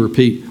 Why would he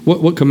repeat?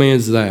 What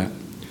commands is that?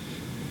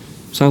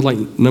 Sounds like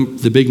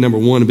the big number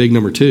 1 and big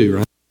number 2,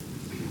 right?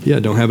 Yeah,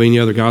 don't have any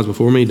other gods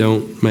before me.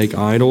 Don't make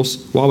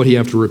idols. Why would he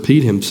have to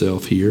repeat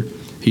himself here?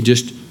 He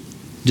just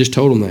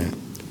told them that.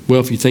 Well,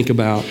 if you think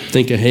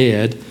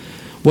ahead,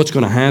 what's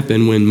going to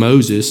happen when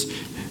Moses,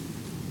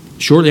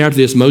 shortly after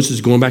this, Moses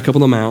is going back up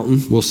on the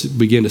mountain. We'll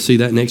begin to see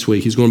that next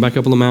week. He's going back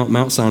up on the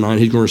Mount Sinai.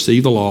 He's going to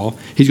receive the law.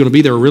 He's going to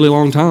be there a really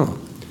long time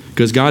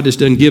because God just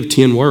doesn't give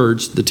 10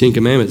 words, the 10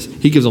 commandments.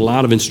 He gives a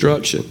lot of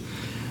instruction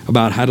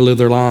about how to live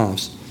their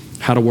lives,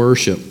 how to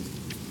worship.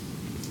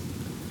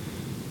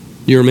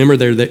 You remember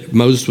that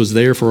Moses was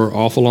there for an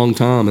awful long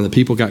time, and the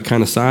people got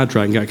kind of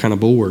sidetracked and got kind of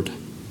bored.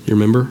 You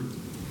remember?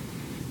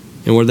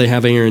 And what did they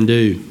have Aaron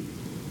do?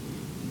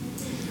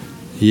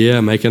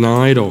 Yeah, make an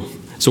idol.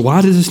 So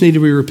why does this need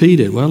to be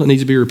repeated? Well, it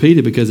needs to be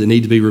repeated because it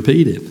needs to be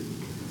repeated.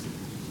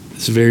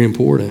 It's very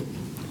important.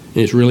 And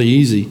it's really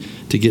easy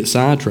to get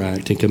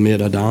sidetracked and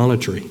commit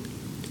idolatry.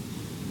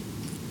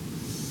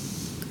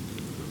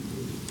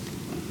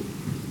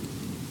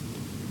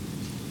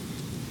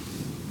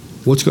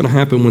 What's going to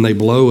happen when they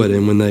blow it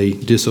and when they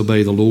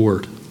disobey the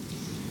Lord?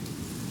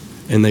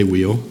 And they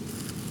will.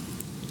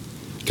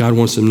 God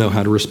wants them to know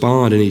how to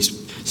respond, and he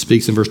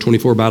speaks in verse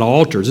 24 about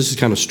altars. This is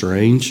kind of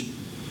strange.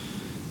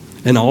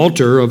 An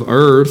altar of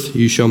earth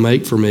you shall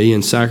make for me,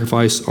 and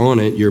sacrifice on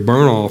it your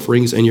burnt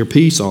offerings and your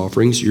peace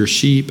offerings, your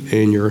sheep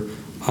and your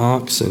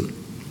oxen.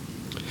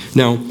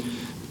 Now,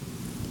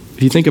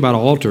 if you think about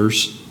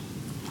altars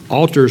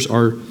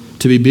are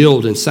to be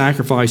built and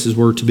sacrifices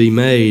were to be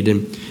made.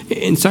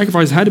 And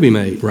sacrifices had to be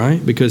made,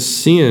 right? Because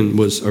sin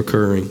was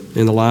occurring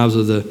in the lives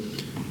of the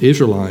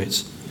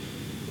Israelites.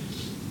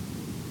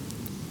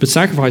 But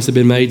sacrifice had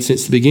been made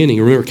since the beginning.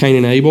 Remember Cain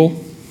and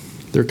Abel?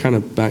 They're kind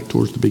of back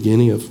towards the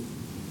beginning of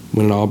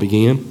when it all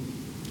began.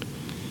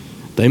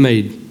 They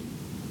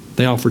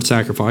offered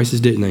sacrifices,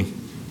 didn't they?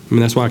 I mean,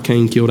 that's why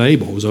Cain killed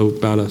Abel. It was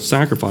about a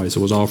sacrifice that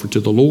was offered to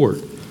the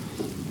Lord.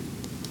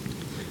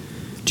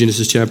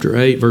 Genesis chapter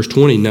 8, verse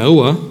 20,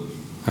 Noah,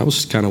 that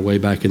was kind of way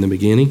back in the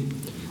beginning.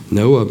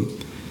 Noah,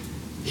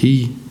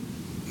 he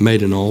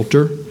made an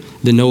altar.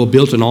 Then Noah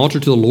built an altar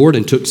to the Lord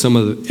and took some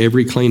of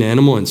every clean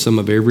animal and some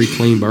of every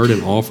clean bird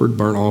and offered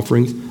burnt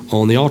offerings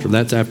on the altar.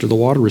 That's after the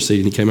water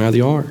receded and he came out of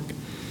the ark.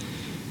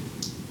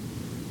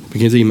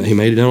 Because he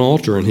made it an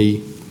altar and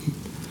he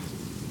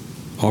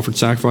offered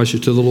sacrifices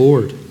to the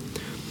Lord.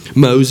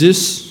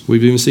 Moses,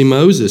 we've even seen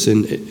Moses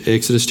in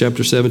Exodus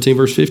chapter 17,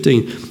 verse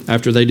 15,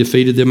 after they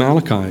defeated the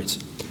Amalekites.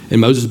 And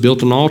Moses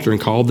built an altar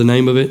and called the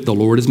name of it, "The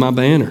Lord is my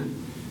banner."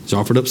 He's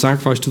offered up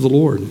sacrifice to the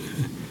Lord.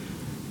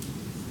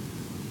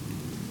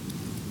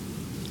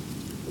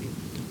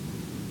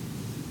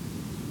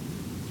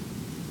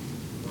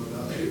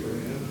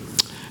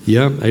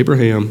 Yeah,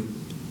 Abraham,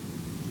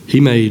 he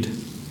made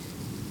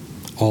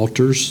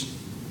altars,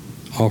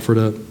 offered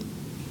up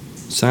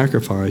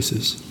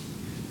sacrifices.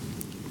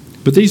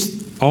 But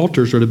these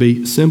altars are to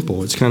be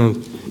simple. It's kind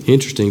of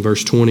interesting.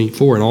 Verse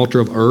 24, an altar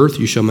of earth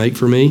you shall make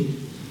for me.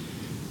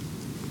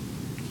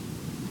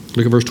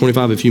 Look at verse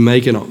 25. If you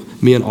make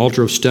me an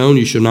altar of stone,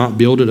 you shall not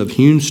build it of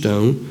hewn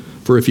stone,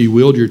 for if you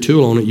wield your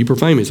tool on it, you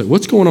profane me. It's like,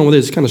 what's going on with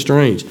this? It's kind of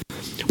strange.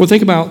 Well,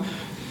 think about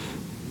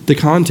the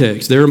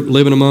context. They're going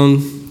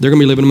to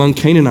be living among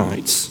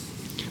Canaanites,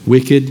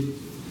 wicked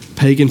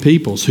pagan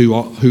peoples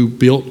who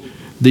built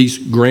these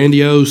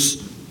grandiose,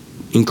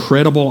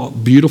 incredible,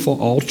 beautiful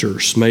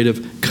altars made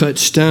of cut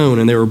stone,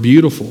 and they were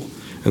beautiful.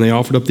 And they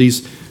offered up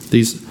these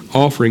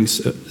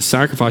offerings,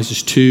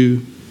 sacrifices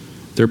to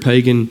their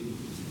pagan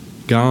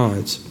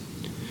gods.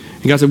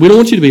 And God said, we don't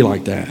want you to be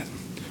like that.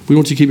 We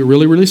want you to keep it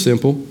really, really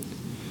simple.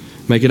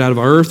 Make it out of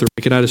earth or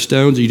make it out of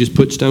stones. You just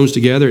put stones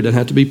together. It doesn't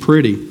have to be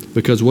pretty,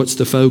 because what's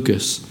the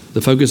focus?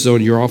 The focus is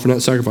on you're offering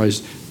that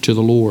sacrifice to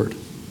the Lord.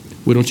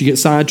 We don't want you to get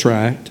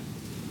sidetracked.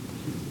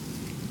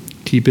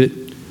 Keep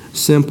it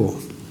simple.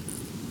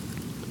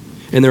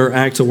 And their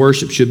acts of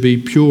worship should be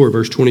pure.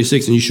 Verse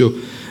 26, and you shall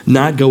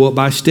not go up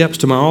by steps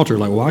to my altar.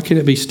 Like, why can't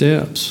it be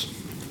steps?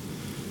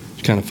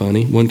 It's kind of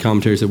funny. One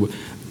commentary said, well,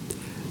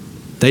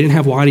 they didn't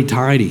have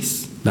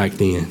whitey-tidies back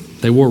then.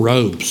 They wore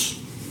robes.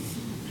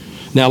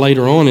 Now,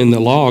 later on in the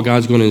law,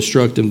 God's going to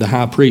instruct them, the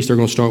high priest, they're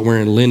going to start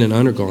wearing linen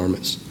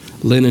undergarments,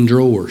 linen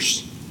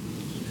drawers.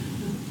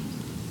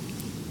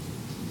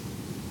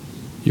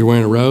 You're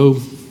wearing a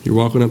robe, you're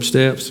walking up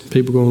steps,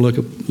 people are going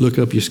to look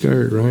up your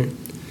skirt, right?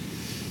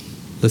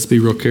 Let's be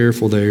real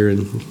careful there.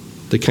 And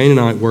the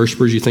Canaanite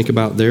worshipers, you think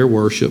about their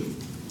worship,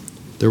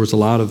 there was a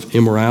lot of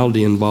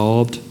immorality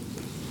involved.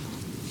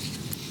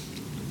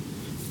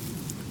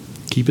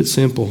 Keep it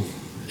simple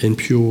and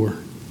pure.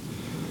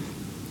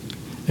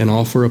 And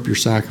offer up your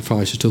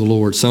sacrifices to the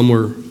Lord. Some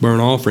were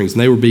burnt offerings,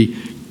 and they would be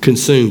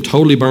consumed,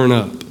 totally burned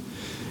up.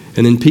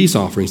 And then peace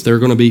offerings, they're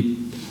going to be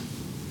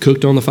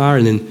cooked on the fire,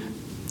 and then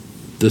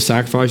the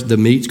sacrifice, the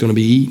meat's going to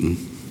be eaten.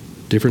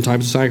 Different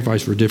types of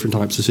sacrifice for different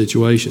types of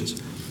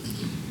situations.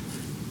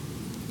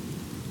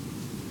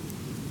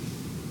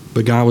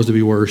 But God was to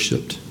be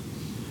worshipped.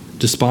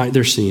 Despite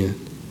their sin,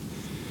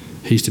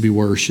 He's to be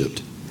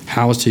worshipped.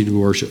 How is He to be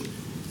worshipped?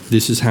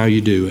 This is how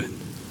you do it,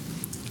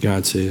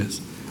 God says.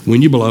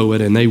 When you blow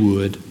it, and they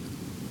would,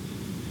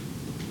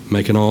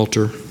 make an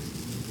altar.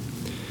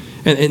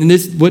 And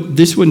this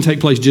wouldn't take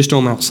place just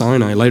on Mount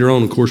Sinai. Later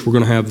on, of course, we're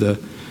going to have the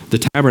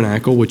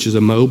tabernacle, which is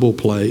a mobile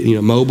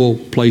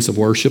place of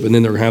worship, and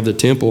then they're going to have the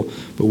temple.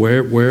 But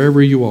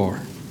wherever you are,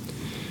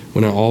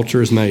 when an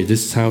altar is made,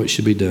 this is how it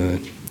should be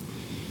done.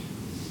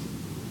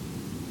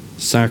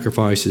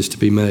 Sacrifices to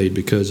be made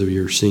because of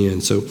your sin.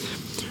 So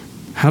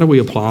how do we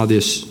apply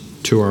this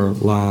to our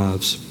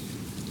lives?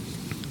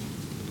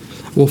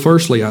 Well,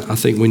 firstly, I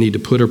think we need to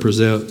put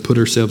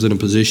ourselves in a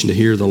position to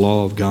hear the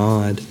law of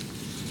God,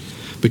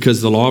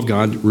 because the law of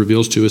God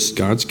reveals to us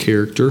God's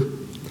character.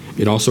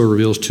 It also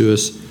reveals to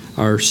us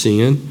our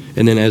sin.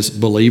 And then as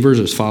believers,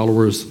 as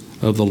followers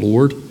of the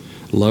Lord,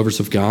 lovers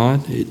of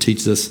God, it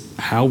teaches us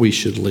how we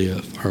should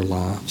live our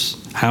lives,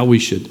 how we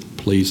should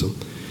please Him.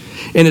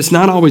 And it's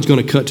not always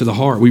going to cut to the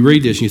heart. We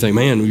read this and you think,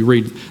 man, we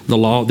read the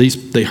law.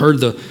 They heard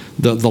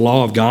the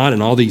law of God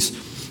and all these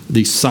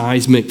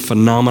seismic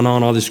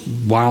phenomenon, all this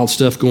wild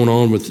stuff going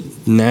on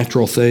with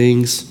natural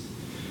things.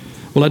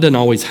 Well, that doesn't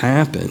always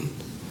happen.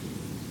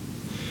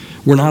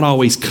 we're not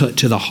always cut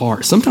to the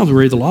heart. Sometimes we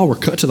read the law, we're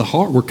cut to the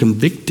heart, we're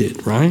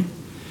convicted, right?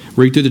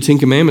 Read through the Ten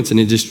Commandments and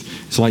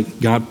it's like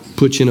God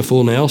puts you in a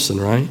full Nelson,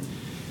 right?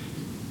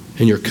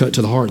 And you're cut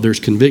to the heart. There's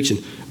conviction.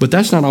 But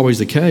that's not always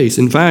the case.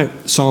 In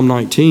fact, Psalm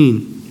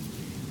 19,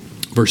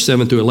 verse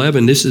 7 through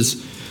 11, this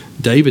is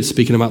David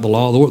speaking about the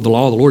law of the Lord. The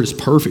law of the Lord is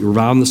perfect,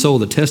 reviving the soul.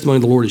 The testimony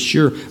of the Lord is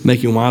sure,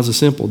 making wise the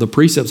simple. The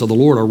precepts of the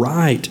Lord are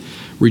right,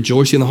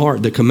 rejoicing in the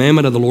heart. The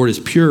commandment of the Lord is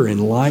pure,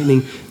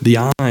 enlightening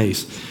the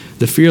eyes.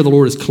 The fear of the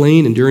Lord is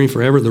clean, enduring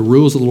forever. The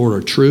rules of the Lord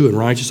are true and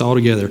righteous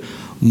altogether.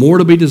 More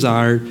to be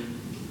desired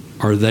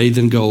are they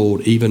than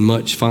gold, even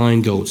much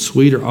fine gold,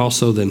 sweeter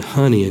also than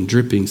honey and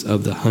drippings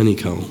of the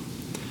honeycomb.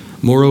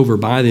 Moreover,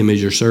 by them is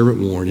your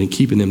servant warned, and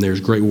keeping them there is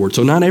great reward.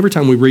 So not every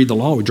time we read the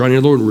law, we draw near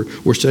the Lord,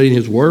 we're studying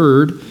His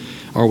Word,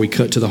 are we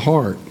cut to the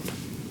heart.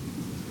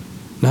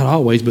 Not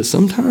always, but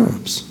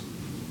sometimes.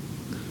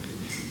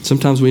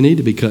 Sometimes we need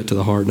to be cut to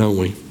the heart, don't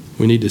we?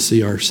 We need to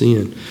see our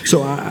sin.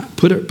 So I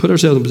put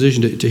ourselves in a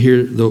position to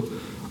hear the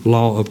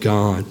law of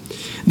God.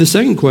 The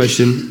second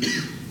question,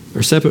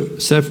 or second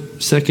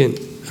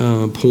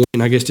point,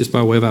 I guess just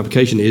by way of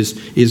application,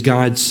 is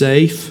God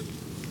safe?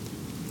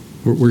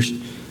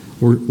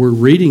 We're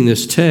reading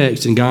this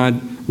text and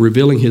God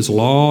revealing His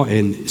law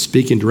and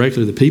speaking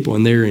directly to the people,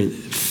 and they're in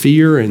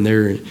fear and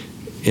they're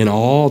in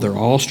awe, they're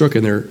awestruck,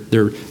 and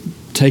they're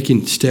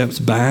taking steps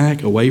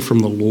back away from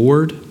the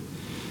Lord.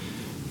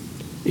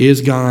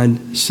 Is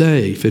God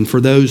safe? And for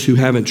those who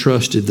haven't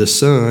trusted the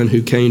Son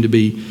who came to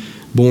be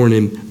born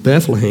in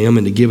Bethlehem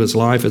and to give His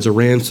life as a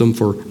ransom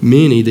for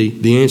many,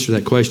 the answer to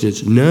that question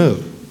is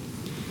no.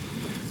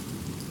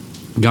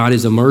 God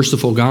is a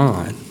merciful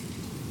God.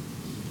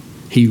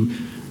 He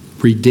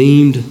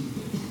redeemed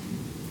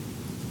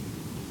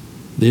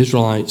the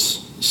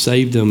Israelites,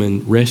 saved them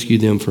and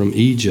rescued them from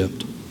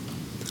Egypt.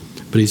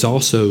 But He's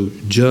also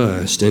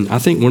just. And I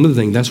think one of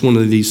the things, that's one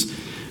of these,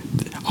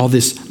 all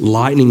this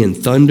lightning and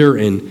thunder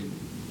and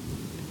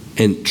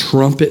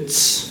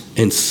trumpets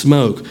and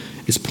smoke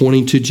is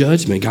pointing to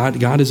judgment.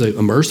 God is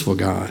a merciful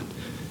God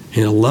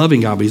and a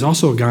loving God, but He's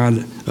also a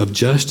God of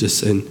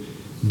justice and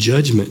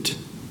judgment.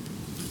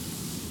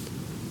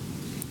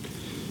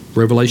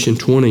 Revelation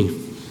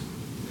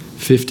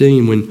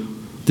 20:15,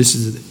 when this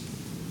is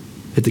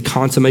at the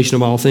consummation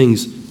of all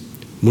things,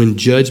 when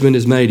judgment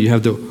is made, you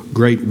have the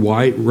great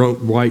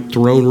white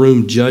throne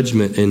room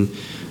judgment. And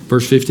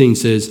verse 15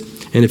 says,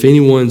 and if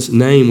anyone's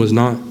name was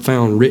not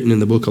found written in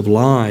the book of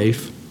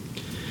life,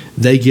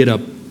 they get a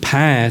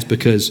pass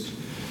because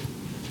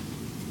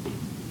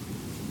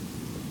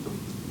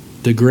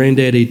the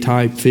granddaddy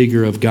type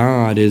figure of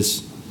God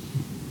is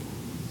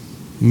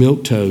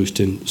milquetoast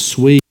and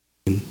sweet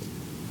and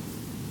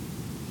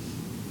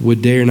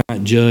would dare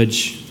not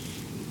judge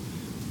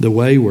the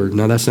wayward.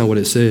 Now, that's not what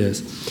it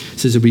says. It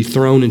says to be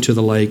thrown into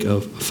the lake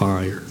of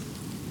fire.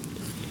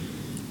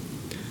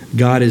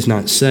 God is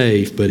not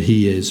safe, but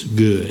He is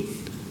good.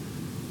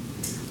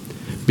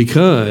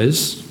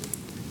 Because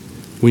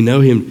we know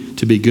Him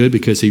to be good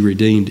because He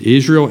redeemed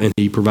Israel and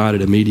He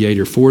provided a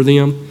mediator for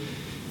them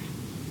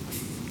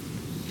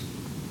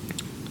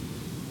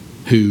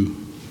who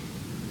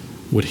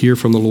would hear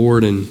from the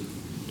Lord and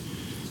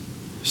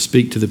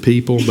speak to the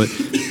people. But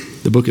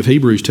the book of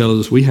Hebrews tells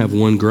us we have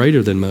one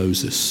greater than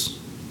Moses.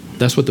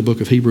 That's what the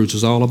book of Hebrews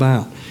is all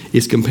about.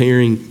 It's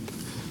comparing,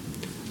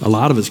 a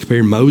lot of it's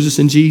comparing Moses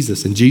and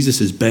Jesus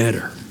is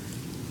better.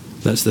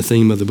 That's the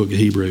theme of the book of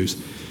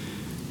Hebrews.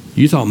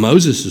 You thought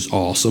Moses is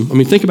awesome. I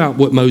mean, think about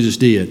what Moses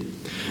did.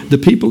 The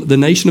people, the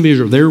nation of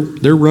Israel,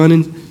 they're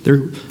running,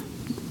 they're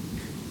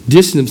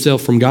distancing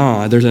themselves from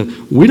God. They're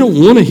saying, we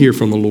don't want to hear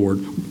from the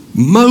Lord.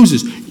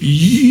 Moses,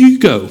 you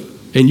go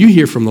and you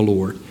hear from the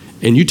Lord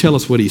and you tell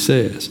us what He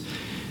says.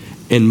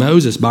 And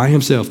Moses, by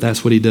himself,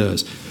 that's what he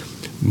does.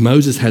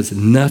 Moses has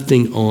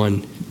nothing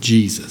on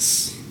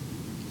Jesus.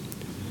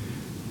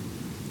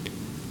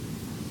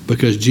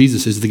 Because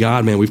Jesus is the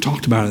God-man. We've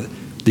talked about it.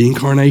 The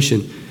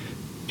incarnation.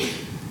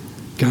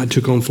 God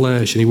took on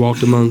flesh and He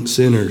walked among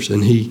sinners.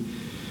 And He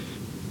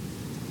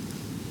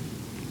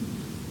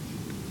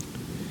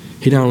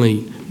not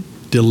only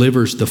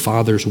delivers the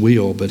Father's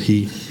will, but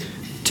He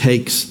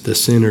takes the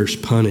sinner's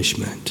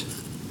punishment.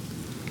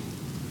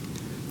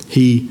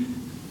 He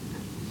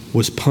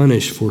was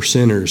punished for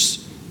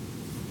sinners.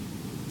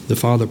 The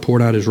Father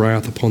poured out His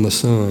wrath upon the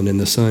Son, and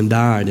the Son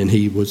died, and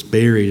He was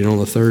buried, and on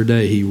the third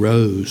day He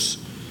rose.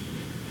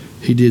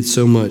 He did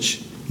so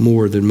much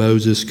more than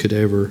Moses could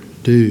ever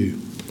do.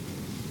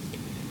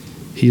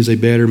 He is a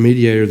better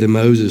mediator than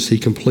Moses. He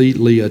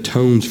completely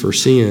atones for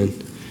sin.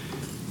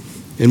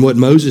 And what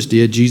Moses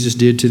did, Jesus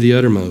did to the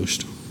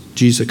uttermost.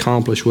 Jesus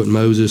accomplished what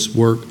Moses'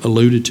 work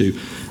alluded to.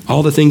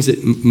 All the things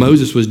that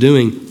Moses was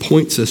doing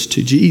points us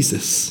to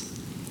Jesus.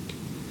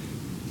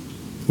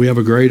 We have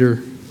a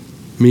greater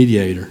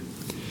mediator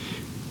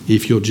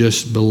if you'll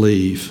just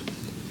believe.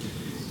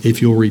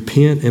 If you'll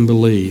repent and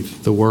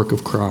believe the work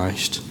of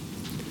Christ,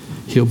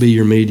 He'll be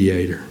your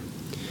mediator.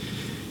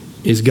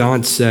 Is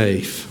God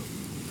safe?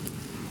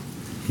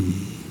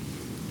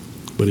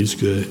 But He's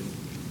good.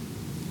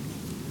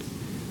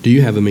 Do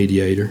you have a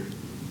mediator?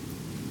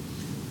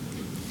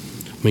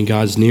 I mean,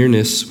 God's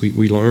nearness,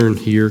 we learn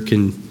here,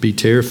 can be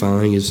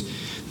terrifying. Is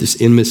this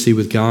intimacy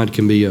with God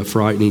can be a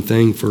frightening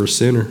thing for a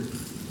sinner.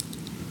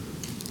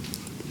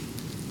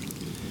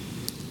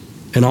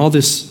 And all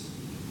these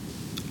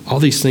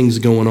things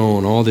going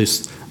on, all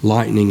this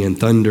lightning and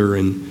thunder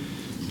and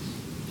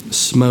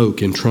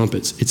smoke and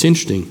trumpets. It's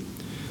interesting.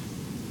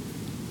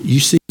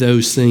 You see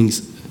those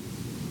things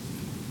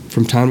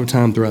from time to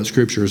time throughout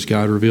Scripture as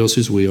God reveals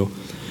His will.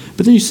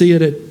 But then you see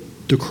it at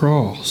the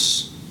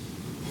cross.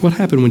 What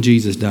happened when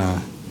Jesus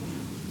died?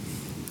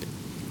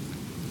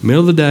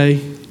 Middle of the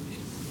day,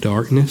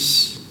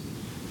 darkness,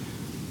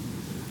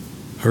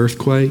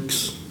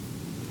 earthquakes.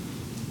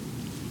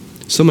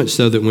 So much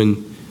so that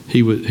when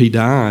he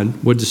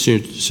died, what did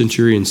the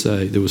centurion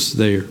say that was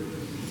there?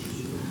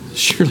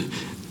 Surely,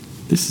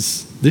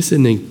 this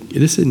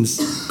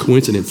isn't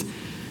coincidence.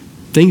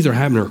 Things that are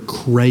happening are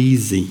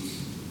crazy.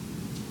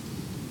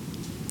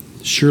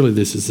 Surely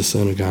this is the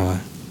Son of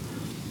God.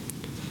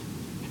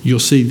 You'll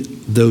see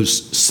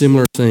those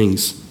similar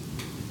things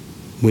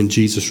when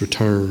Jesus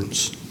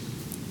returns.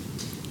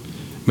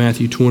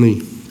 Matthew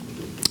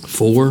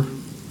 24,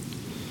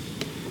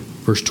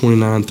 verse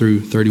 29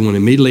 through 31.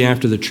 Immediately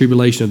after the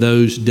tribulation of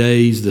those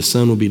days, the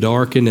sun will be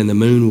darkened, and the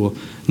moon will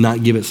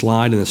not give its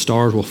light, and the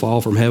stars will fall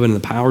from heaven, and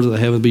the powers of the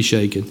heavens be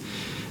shaken.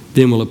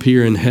 Then will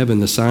appear in heaven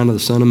the sign of the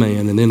Son of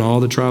Man, and then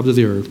all the tribes of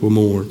the earth will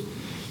mourn.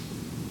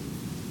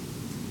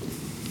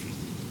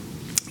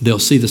 They'll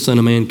see the Son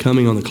of Man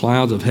coming on the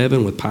clouds of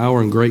heaven with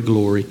power and great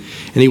glory,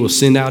 and He will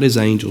send out His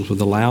angels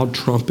with a loud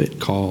trumpet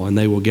call, and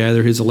they will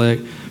gather His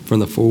elect from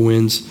the four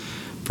winds,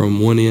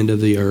 from one end of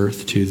the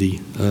earth to the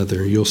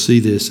other. You'll see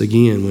this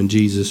again when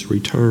Jesus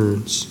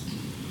returns.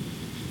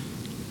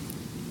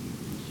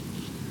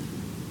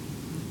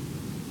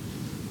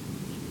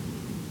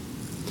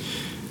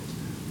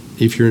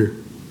 If you're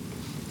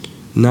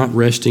not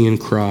resting in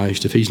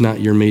Christ, if He's not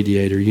your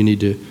mediator, you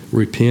need to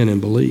repent and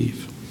believe.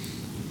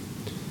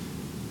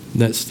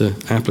 That's the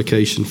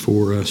application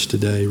for us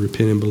today.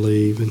 Repent and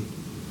believe and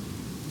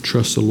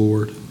trust the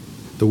Lord,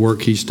 the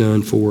work He's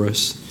done for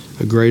us,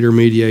 a greater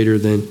mediator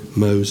than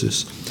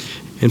Moses.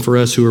 And for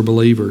us who are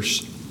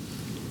believers,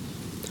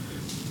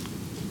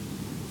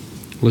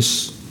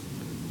 let's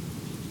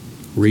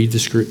read the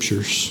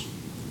Scriptures.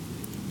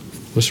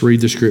 Let's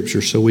read the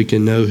Scriptures so we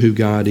can know who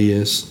God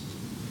is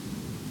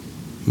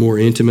more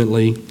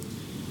intimately,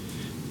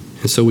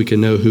 and so we can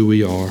know who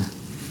we are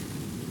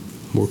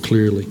more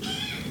clearly.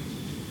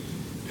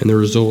 And the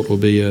result will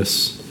be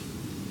us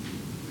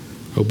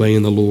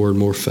obeying the Lord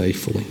more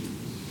faithfully.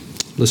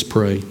 Let's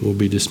pray. We'll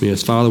be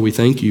dismissed. Father, we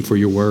thank You for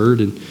Your word,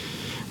 and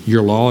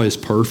Your law is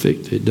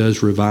perfect. It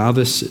does revive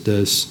us. It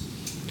does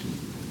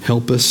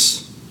help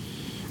us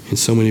in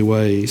so many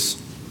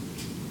ways.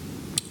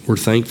 We're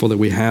thankful that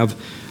we have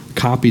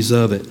copies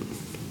of it,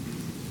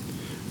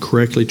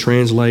 correctly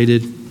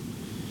translated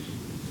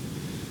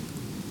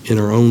in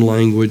our own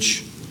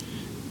language,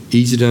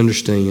 easy to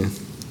understand.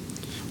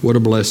 What a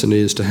blessing it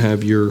is to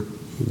have Your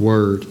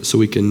word so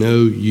we can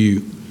know You.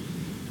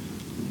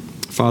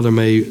 Father,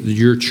 may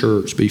Your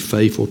church be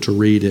faithful to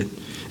read it.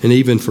 And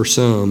even for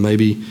some,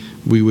 maybe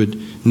we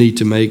would need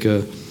to make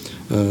a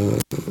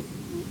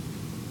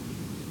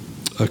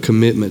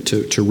commitment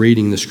to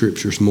reading the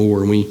Scriptures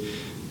more. And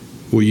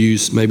we'll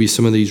use maybe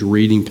some of these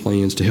reading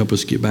plans to help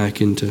us get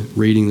back into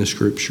reading the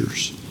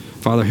Scriptures.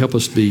 Father, help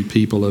us be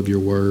people of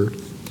Your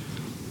word.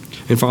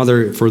 And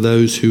Father, for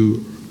those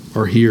who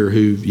are here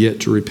who've yet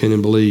to repent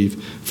and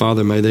believe,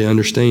 Father, may they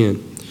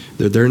understand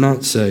that they're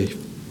not safe.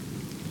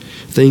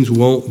 Things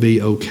won't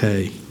be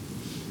okay.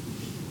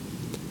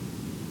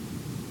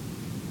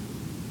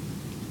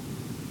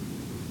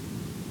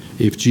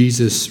 If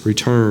Jesus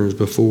returns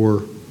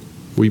before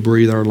we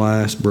breathe our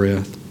last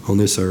breath on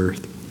this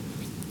earth,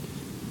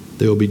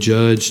 they will be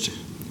judged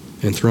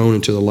and thrown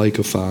into the lake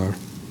of fire.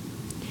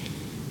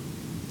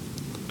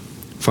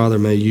 Father,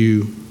 may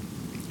You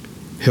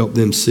help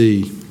them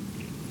see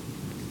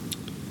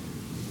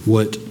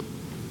what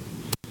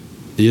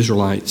the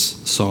Israelites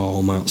saw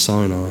on Mount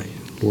Sinai.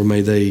 Lord,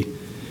 may they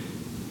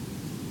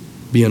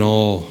be in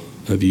awe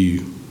of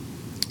You.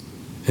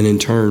 And in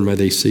turn, may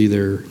they see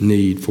their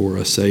need for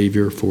a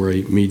Savior, for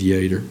a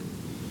mediator,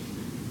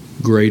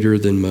 greater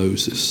than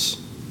Moses.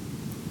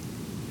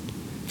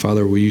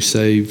 Father, will You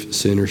save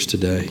sinners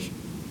today?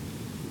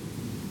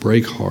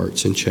 Break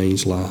hearts and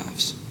change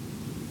lives.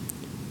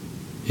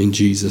 In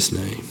Jesus'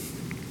 name,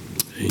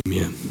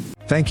 amen.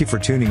 Thank you for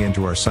tuning in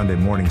to our Sunday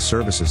morning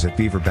services at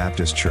Beaver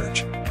Baptist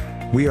Church.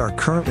 We are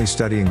currently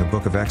studying the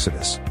book of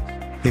Exodus.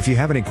 If you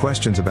have any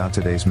questions about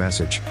today's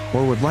message,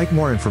 or would like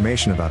more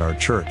information about our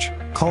church,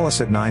 call us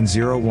at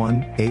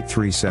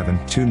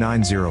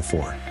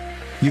 901-837-2904.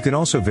 You can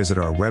also visit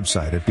our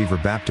website at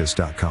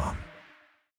beaverbaptist.com.